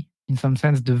carry in some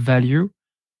sense the value,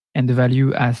 and the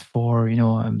value as for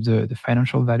the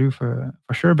financial value for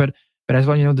sure, but as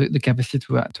well the capacity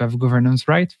to have governance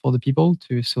right for the people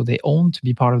so they own, to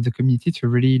be part of the community, to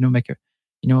really make a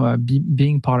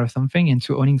being part of something, and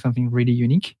to owning something really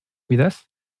unique with us.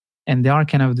 And they are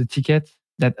kind of the ticket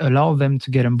that allow them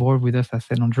to get on board with us, as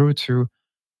said Andrew, to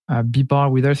be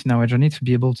part with us in our journey, to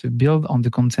be able to build on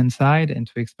the content side and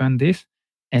to expand this,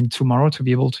 and tomorrow to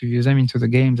be able to use them into the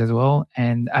games as well,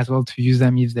 and as well to use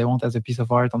them if they want as a piece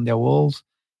of art on their walls,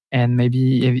 and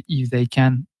maybe if they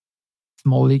can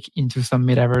small leak into some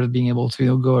metaverse, being able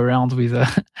to go around with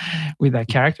with their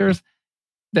characters.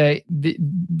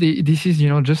 This is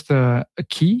just a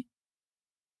key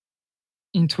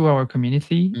into our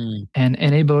community, and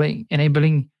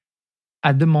enabling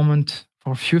at the moment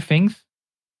for a few things,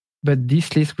 but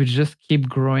this list will just keep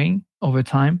growing over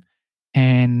time,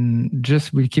 and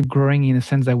just will keep growing in the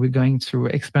sense that we're going to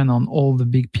expand on all the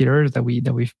big pillars that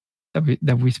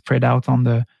we spread out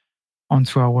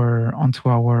onto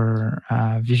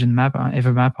our vision map,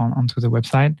 Ever map onto the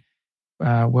website,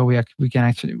 where we can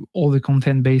actually, all the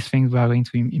content based things we are going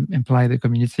to imply the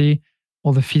community,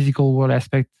 all the physical world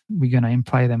aspects we're going to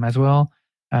imply them as well.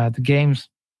 The games,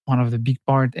 one of the big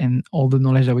part, and all the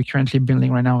knowledge that we're currently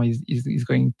building right now is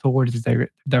going towards this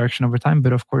direction over time.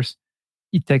 But of course,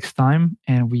 it takes time,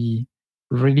 and we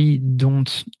really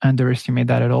don't underestimate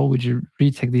that at all. We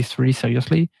really take this really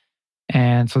seriously,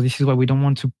 and so this is why we don't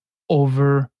want to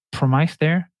over promise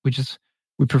there. We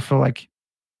prefer like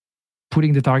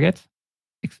putting the target,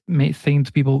 saying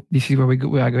to people, this is where we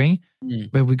are going,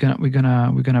 but we're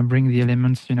gonna bring the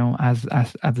elements as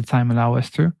at the time allow us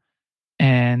to.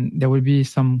 And there will be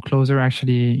some closer,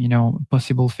 actually,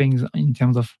 possible things in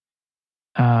terms of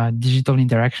digital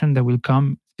interaction that will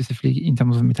come, specifically in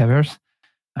terms of metaverse,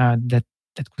 that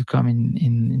could come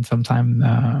in some time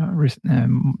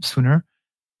sooner.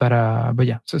 But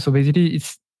yeah, so basically,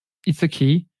 it's a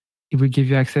key. It will give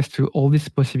you access to all these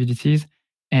possibilities,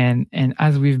 and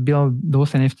as we've built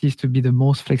those NFTs to be the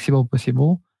most flexible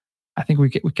possible, I think we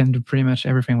can do pretty much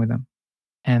everything with them.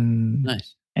 And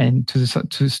nice. And to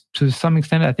some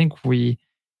extent, I think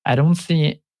I don't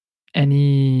see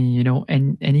any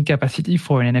any capacity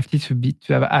for an NFT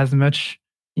to have as much,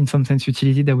 in some sense,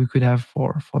 utility that we could have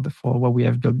for what we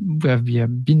have built, we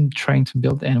have been trying to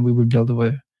build, and we will build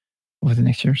over the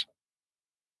next years.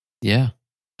 Yeah,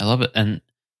 I love it. And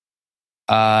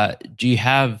do you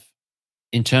have,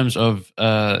 in terms of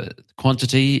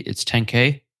quantity, it's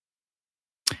 10K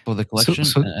for the collection,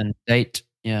 and date?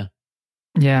 Yeah.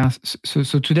 Yeah. So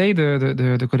today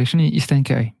the collection is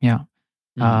 10K. Yeah.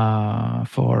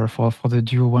 For the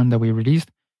duo one that we released,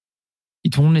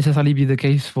 it won't necessarily be the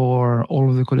case for all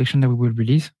of the collection that we will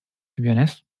release. To be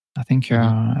honest, I think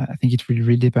it will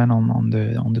really depend on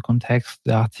the context,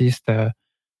 the artist, the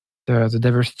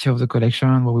diversity of the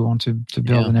collection, what we want to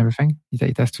build, and everything.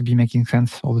 It has to be making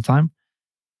sense all the time.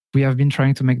 We have been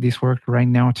trying to make this work right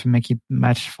now to make it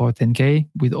match for 10K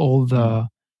with all the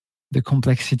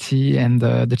complexity and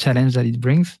the challenge that it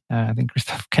brings. I think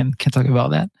Christophe can talk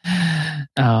about that.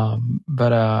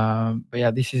 But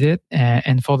yeah, this is it.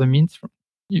 And for the mint,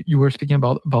 you were speaking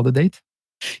about the date.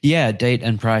 Yeah, date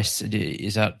and price.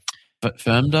 Is that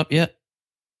firmed up yet?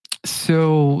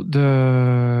 So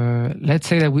let's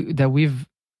say that we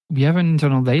have an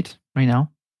internal date right now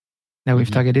that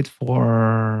we've targeted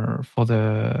for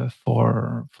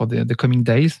the coming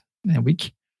days and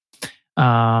week.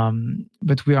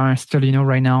 But we are still,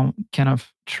 right now, kind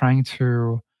of trying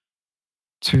to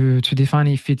define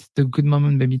if it's the good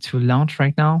moment maybe to launch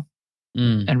right now,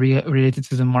 and related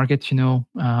to the market,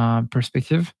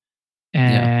 perspective.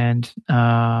 And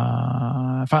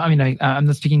I mean, like, I'm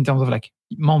not speaking in terms of like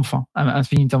month. I'm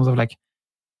speaking in terms of like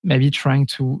maybe trying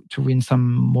to win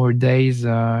some more days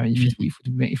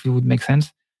if it would make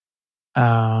sense.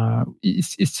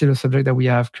 It's still a subject that we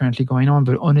have currently going on,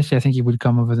 but honestly, I think it will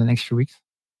come over the next few weeks.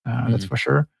 That's for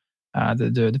sure.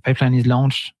 The pipeline is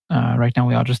launched right now.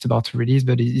 We are just about to release,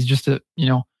 but it's just we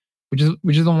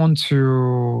just don't want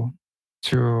to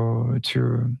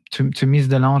miss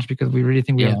the launch because we really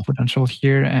think we have potential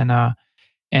here, and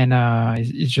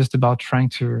it's just about trying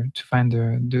to find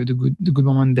the good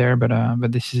moment there.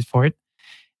 But this is for it.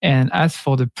 And as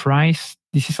for the price,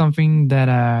 this is something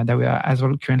that we are as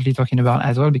well currently talking about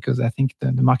as well, because I think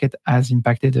the market has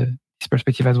impacted this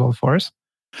perspective as well for us.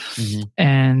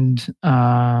 And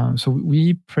so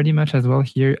we pretty much as well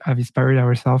here have inspired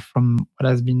ourselves from what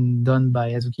has been done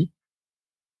by Azuki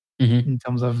in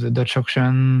terms of the Dutch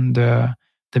auction, the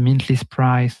mint list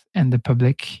price, and the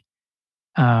public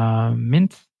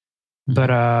mint.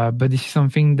 But this is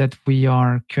something that we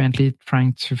are currently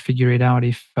trying to figure it out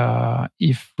if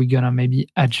we're gonna maybe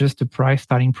adjust the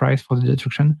starting price for the Dutch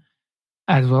auction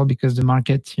as well, because the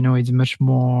market is much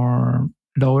more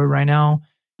lower right now.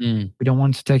 We don't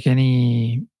want to take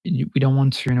any. We don't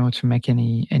want to make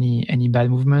any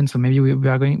bad movement. So maybe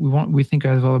we think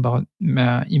as well about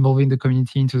involving the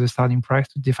community into the starting price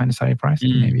to define the starting price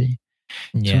to maybe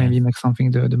make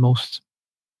something the most.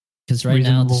 Because right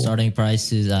now the starting price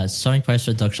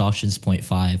for Dutch auction is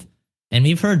 0.5, and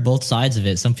we've heard both sides of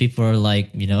it. Some people are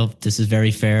like, this is very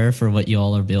fair for what you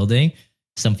all are building.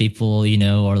 Some people,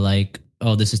 are like,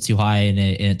 oh, this is too high, and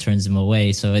it turns them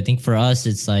away. So I think for us,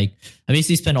 it's like I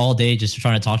basically spend all day just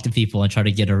trying to talk to people and try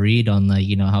to get a read on like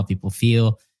how people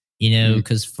feel.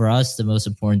 Because for us, the most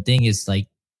important thing is like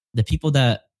the people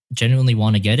that genuinely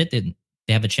want to get it, they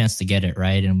have a chance to get it,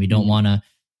 right? And we don't want to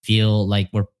feel like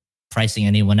we're pricing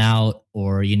anyone out,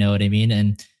 or you know what I mean.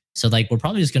 And so like we're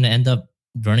probably just going to end up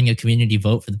running a community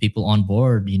vote for the people on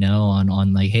board,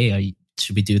 on like, hey,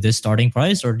 should we do this starting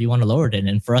price, or do you want to lower it?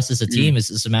 And for us as a team, it's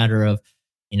just a matter of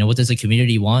what does the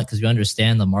community want, because we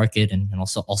understand the market and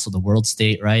also the world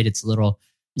state, right? It's a little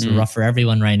rough for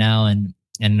everyone right now, and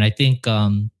I think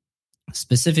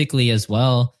specifically as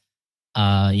well,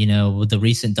 with the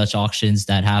recent Dutch auctions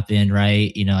that happened,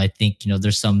 right? I think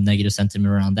there's some negative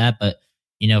sentiment around that, but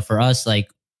for us, like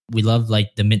we love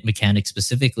like the mint mechanic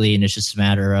specifically, and it's just a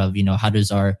matter of how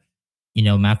does our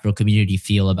macro community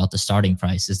feel about the starting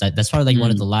price. That's probably like one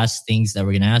of the last things that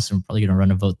we're gonna ask. I'm probably gonna run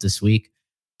a vote this week,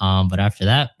 but after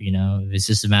that, it's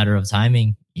just a matter of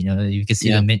timing. You can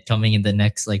see the mint coming in the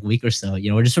next like week or so.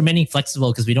 We're just remaining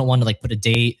flexible because we don't want to like put a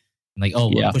date and like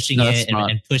we're pushing it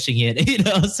and pushing it.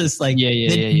 It's just like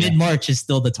mid March is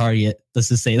still the target. Let's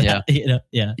just say that.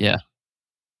 Yeah.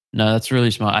 No, that's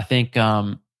really smart. I think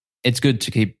it's good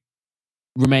to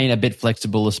remain a bit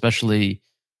flexible, especially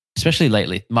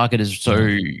lately. The market is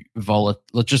so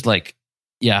volatile. Just like,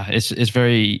 it's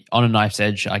very on a knife's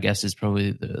edge, I guess is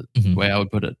probably the way I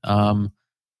would put it.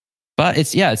 But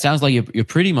it sounds like you're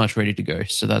pretty much ready to go.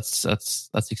 So that's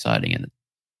exciting. And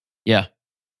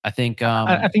I think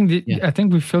I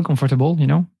think we feel comfortable.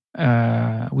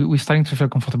 We're starting to feel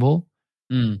comfortable.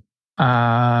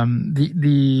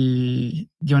 The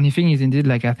only thing is indeed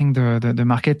like I think the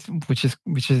market, which is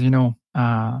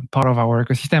part of our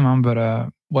ecosystem,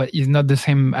 but what is not the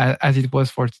same as it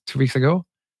was for 2 weeks ago,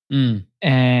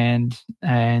 and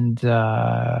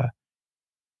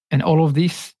all of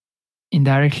this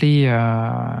indirectly,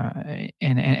 and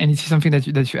it's something that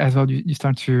you as well you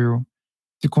start to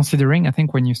considering. I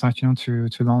think when you start to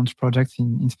launch projects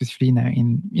in specifically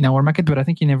in our market, but I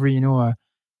think in every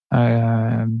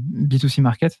B2C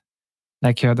market,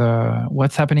 like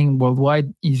what's happening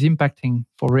worldwide is impacting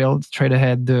for real straight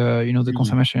ahead the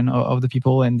consumption of the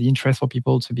people and the interest for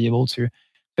people to be able to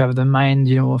have the mind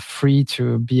free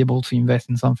to be able to invest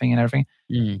in something and everything.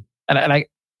 And I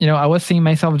was seeing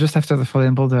myself just after for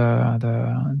example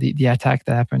the attack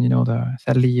that happened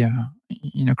sadly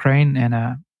in Ukraine, and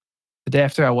the day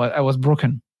after I was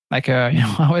broken. Like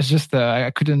I was just I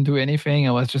couldn't do anything.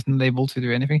 I was just not able to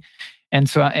do anything. And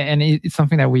so, it's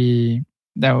something that we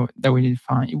need to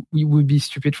find. We would be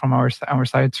stupid from our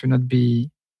side to not be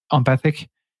empathic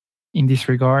in this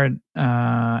regard,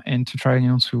 and to try,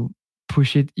 to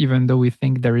push it, even though we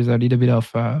think there is a little bit of,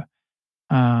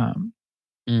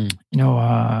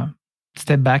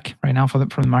 step back right now from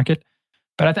the market.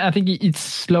 But I think it's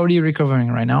slowly recovering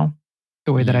right now,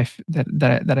 the way that I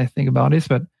think about this.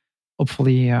 But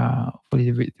hopefully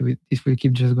this will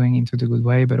keep just going into the good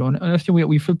way. But honestly,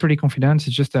 we feel pretty confident.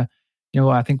 It's just I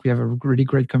think we have a really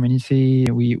great community.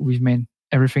 We've made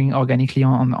everything organically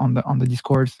on the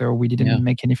Discord, so we didn't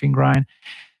make anything grind.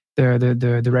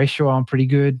 The ratio are pretty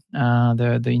good.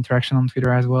 The interaction on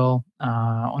Twitter as well.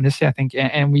 Honestly, I think,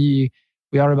 and we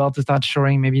are about to start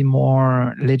showing maybe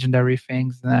more legendary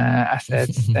things,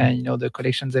 assets, and the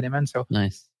collections element. So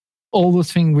nice. All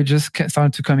those things will just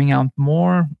start to coming out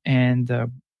more, and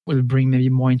will bring maybe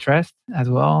more interest as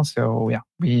well. So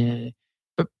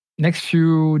but next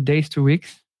few days to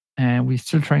weeks, and we're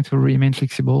still trying to remain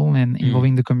flexible and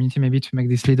involving the community maybe to make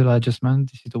this little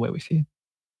adjustment. This is the way we see it.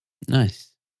 Nice.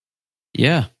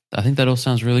 Yeah, I think that all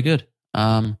sounds really good.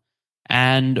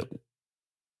 And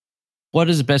what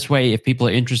is the best way if people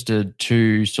are interested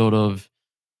to sort of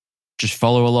just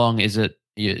follow along? Is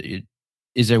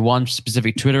there one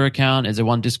specific Twitter account? Is there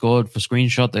one Discord for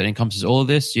Screenshot that encompasses all of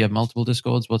this? Do you have multiple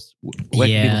Discords? Where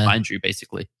can people find you,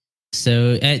 basically?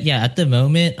 So at the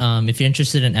moment, if you're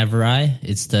interested in Everai,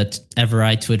 it's the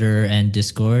Everai Twitter and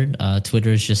Discord. Twitter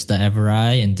is just the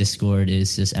Everai, and Discord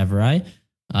is just Everai.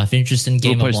 If you're interested in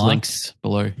Game of Blocks, links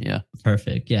below. Yeah,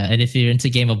 perfect. Yeah, and if you're into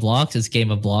Game of Blocks, it's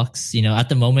Game of Blocks. At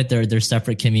the moment they're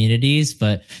separate communities,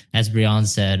 but as Brian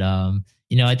said,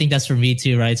 I think that's for me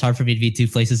too, right? It's hard for me to be two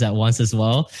places at once as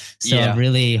well. So I'm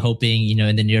really hoping,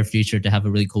 in the near future to have a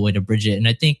really cool way to bridge it. And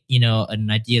I think, an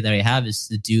idea that I have is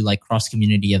to do like cross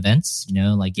community events,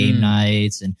 like game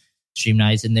nights and stream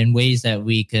nights, and then ways that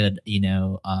we could,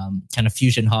 kind of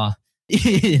fusion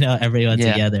everyone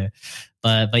together.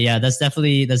 But yeah, that's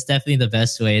definitely the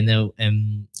best way.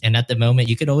 And at the moment,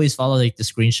 you could always follow like the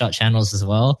Screenshot channels as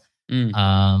well,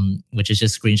 which is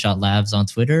just Screenshot Labs on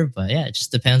Twitter. But yeah, it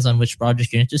just depends on which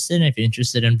project you're interested in. If you're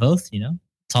interested in both,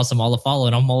 toss them all a follow,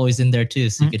 and I'm always in there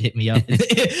too. So you could hit me up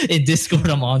in Discord.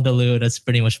 I'm on the Lou. That's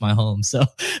pretty much my home. So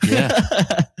yeah,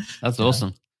 that's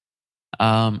awesome.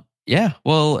 Yeah.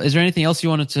 Well, is there anything else you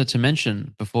wanted to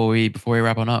mention before we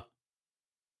wrap on up?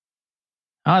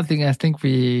 I think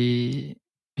we've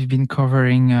been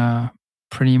covering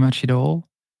pretty much it all.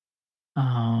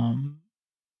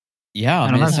 Yeah,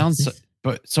 I mean, it sounds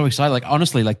so exciting. Like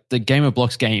honestly, like the Game of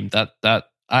Blocks game that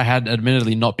I had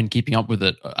admittedly not been keeping up with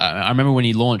it. I remember when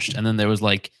he launched, and then there was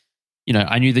like,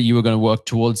 I knew that you were going to work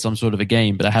towards some sort of a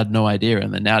game, but I had no idea.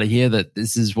 And then now to hear that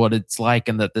this is what it's like,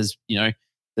 and that there's,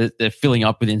 they're filling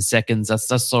up within seconds. That's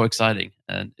so exciting,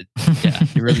 and it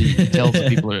really tells that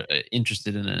people are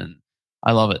interested in it. And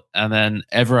I love it. And then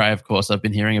Everai, of course, I've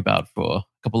been hearing about for a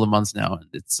couple of months now, and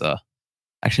it's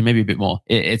actually maybe a bit more.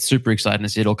 It's super exciting to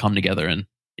see it all come together. And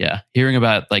hearing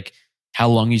about like how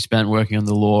long you spent working on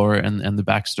the lore and the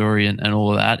backstory and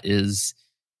all of that is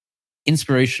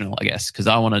inspirational, I guess, because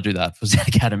I want to do that for Zen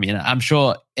Academy. And I'm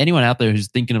sure anyone out there who's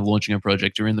thinking of launching a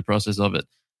project or in the process of it,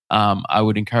 I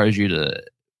would encourage you to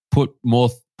put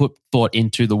thought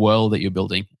into the world that you're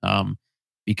building.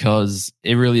 Because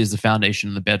it really is the foundation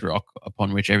and the bedrock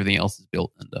upon which everything else is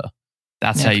built. And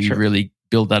that's how you really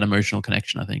build that emotional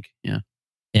connection, I think. Yeah.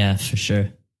 Yeah, for sure.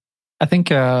 I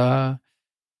think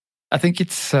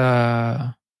it's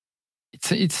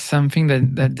something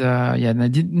that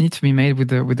did need to be made with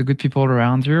the good people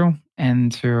around you,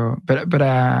 and to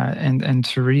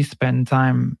really spend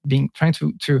time trying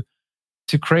to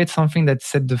create something that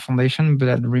set the foundation, but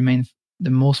that remains the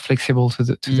most flexible to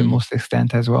the most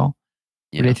extent as well.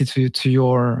 Yeah. Related to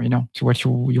your, to what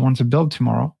you want to build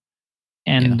tomorrow.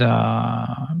 And,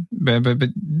 but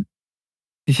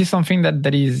this is something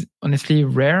that is honestly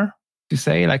rare to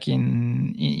say, like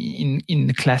in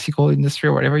the classical industry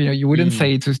or whatever. You wouldn't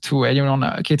say to anyone,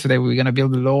 okay, today we're going to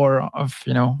build the lore of,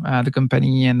 the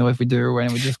company and what we do,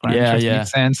 and we just going to make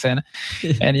sense. And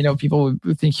people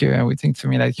would think to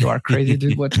me like, you are crazy,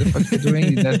 dude. What the fuck you're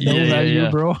doing? That's no value,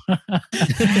 bro.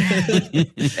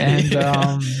 And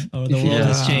the world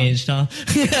has changed, huh?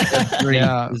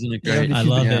 Isn't it great? I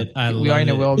love it. We are in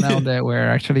a world now that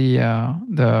where actually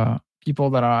the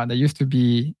people that used to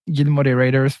be guild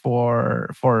moderators for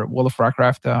World of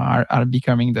Warcraft are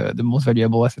becoming the most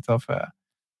valuable assets of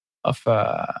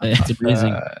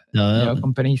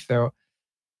company. So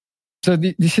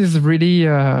this is really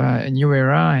a new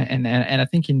era, and I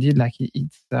think indeed like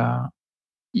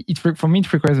for me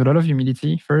it requires a lot of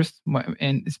humility first,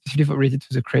 and especially related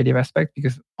to the creative aspect,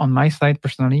 because on my side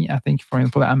personally, I think, for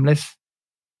example, I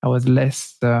was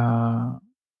less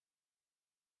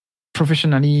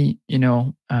professionally,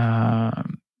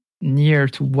 near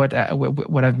to what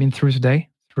I've been through today,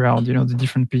 throughout, the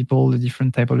different people, the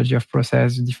different typology of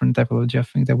process, the different typology of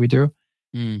things that we do,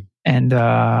 and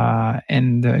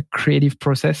the creative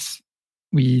process,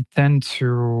 we tend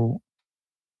to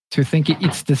think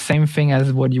it's the same thing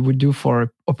as what you would do for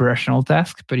operational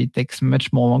tasks, but it takes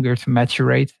much more longer to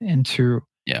maturate and to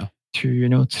to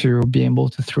be able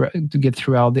to get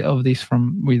through all of this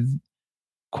with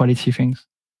quality things.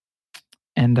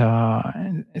 And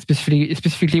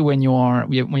specifically when you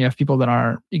have people that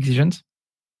are exigent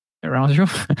around you.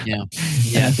 Yeah.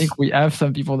 And I think we have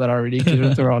some people that are really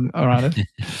exigent around us,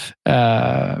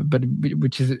 but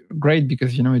which is great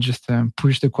because it just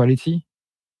push the quality.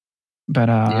 But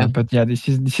yeah, this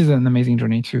is an amazing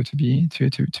journey to be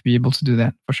able to do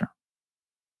that for sure.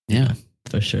 Yeah,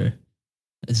 for sure.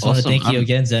 I just want to thank you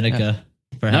again, Zeneca,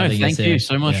 for having us here. Thank you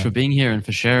so much for being here and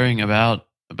for sharing about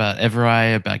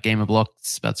Everai, about Gamer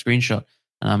Blocks, about Screenshot.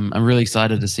 I'm really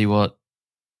excited to see what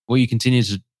you continue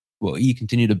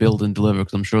to build and deliver,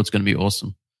 because I'm sure it's going to be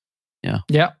awesome. Yeah.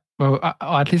 Yeah. Well,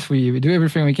 at least we do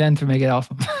everything we can to make it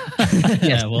awesome.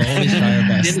 Yeah, we'll always try our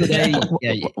best. At the end of the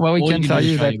day, well, we can tell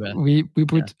you that we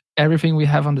put everything we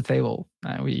have on the table.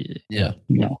 We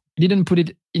didn't put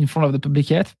it in front of the public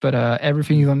yet, but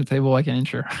everything is on the table, I can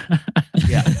ensure.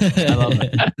 Yeah, I love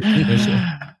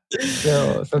it.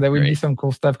 So there will be some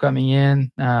cool stuff coming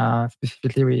in.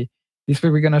 Specifically, this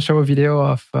week we're going to show a video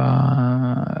of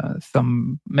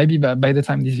some, maybe by the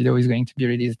time this video is going to be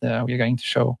released, we're going to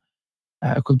show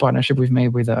a cool partnership we've made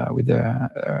with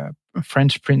a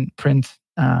French printer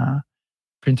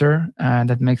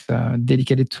that makes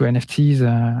dedicated to NFTs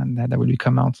that will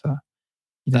come out in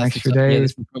the next few days. Yeah,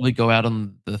 this will probably go out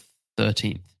on the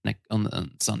 13th,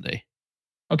 on Sunday.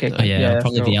 Okay. So, it'll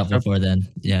probably be out before then.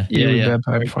 Yeah.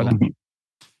 Before then.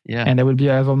 Yeah. And there will be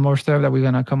as well more stuff that we're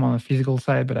gonna come on the physical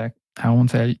side, but I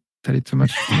won't tell it too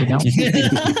much right now.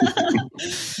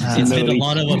 It's been a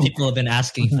lot of what people have been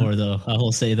asking for, though. I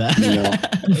will say that.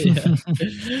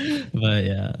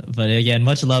 But again,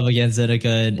 much love again,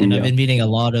 Zeneca, and I've been meeting a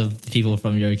lot of people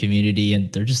from your community,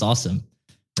 and they're just awesome.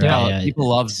 Right? Yeah, people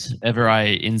love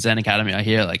Everai in Zen Academy. I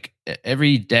hear like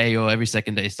every day or every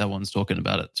second day someone's talking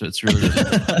about it, so it's really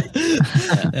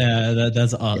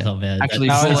that's awesome, man. Actually,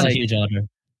 that's a huge honor.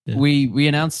 Yeah. We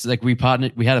announced we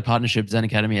had a partnership Zen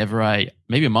Academy Everai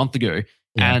maybe a month ago,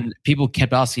 and people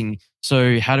kept asking,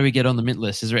 so how do we get on the mint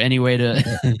list? Is there any way to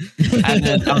and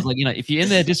then I was like, if you're in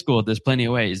their Discord, there's plenty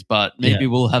of ways, but maybe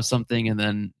we'll have something. And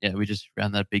then we just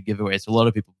ran that big giveaway, so a lot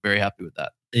of people are very happy with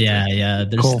that.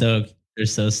 They're stoked. They're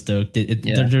so stoked.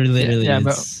 They're really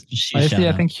but honestly,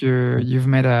 I think you've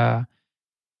made out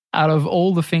of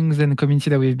all the things in the community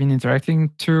that we've been interacting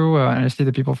to, honestly,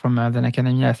 the people from the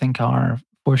Academy, I think, are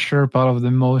for sure part of the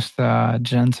most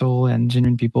gentle and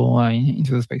genuine people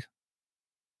into the space.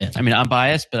 Yeah. I mean, I'm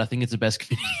biased, but I think it's the best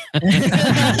community.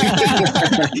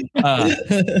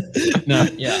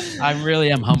 I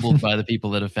really am humbled by the people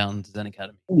that have found Zen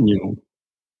Academy.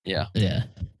 Yeah.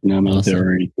 No, they're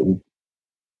very cool.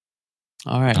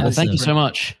 All right. Well, thank you so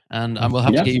much, and we'll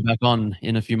have to get you back on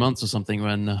in a few months or something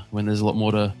when there's a lot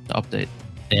more to update.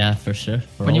 Yeah, for sure.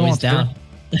 When you want down.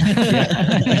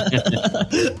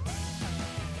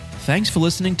 Thanks for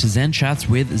listening to Zen Chats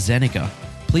with Zeneca.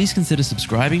 Please consider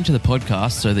subscribing to the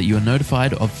podcast so that you are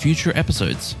notified of future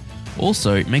episodes.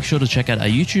 Also, make sure to check out our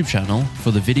YouTube channel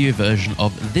for the video version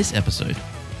of this episode.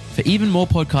 For even more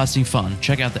podcasting fun,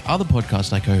 check out the other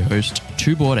podcast I co-host,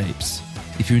 Two Bored Apes.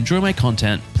 If you enjoy my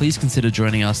content, please consider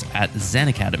joining us at Zen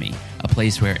Academy, a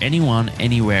place where anyone,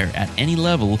 anywhere, at any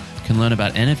level can learn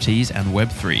about NFTs and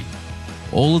Web3.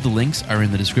 All of the links are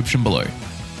in the description below.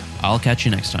 I'll catch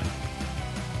you next time.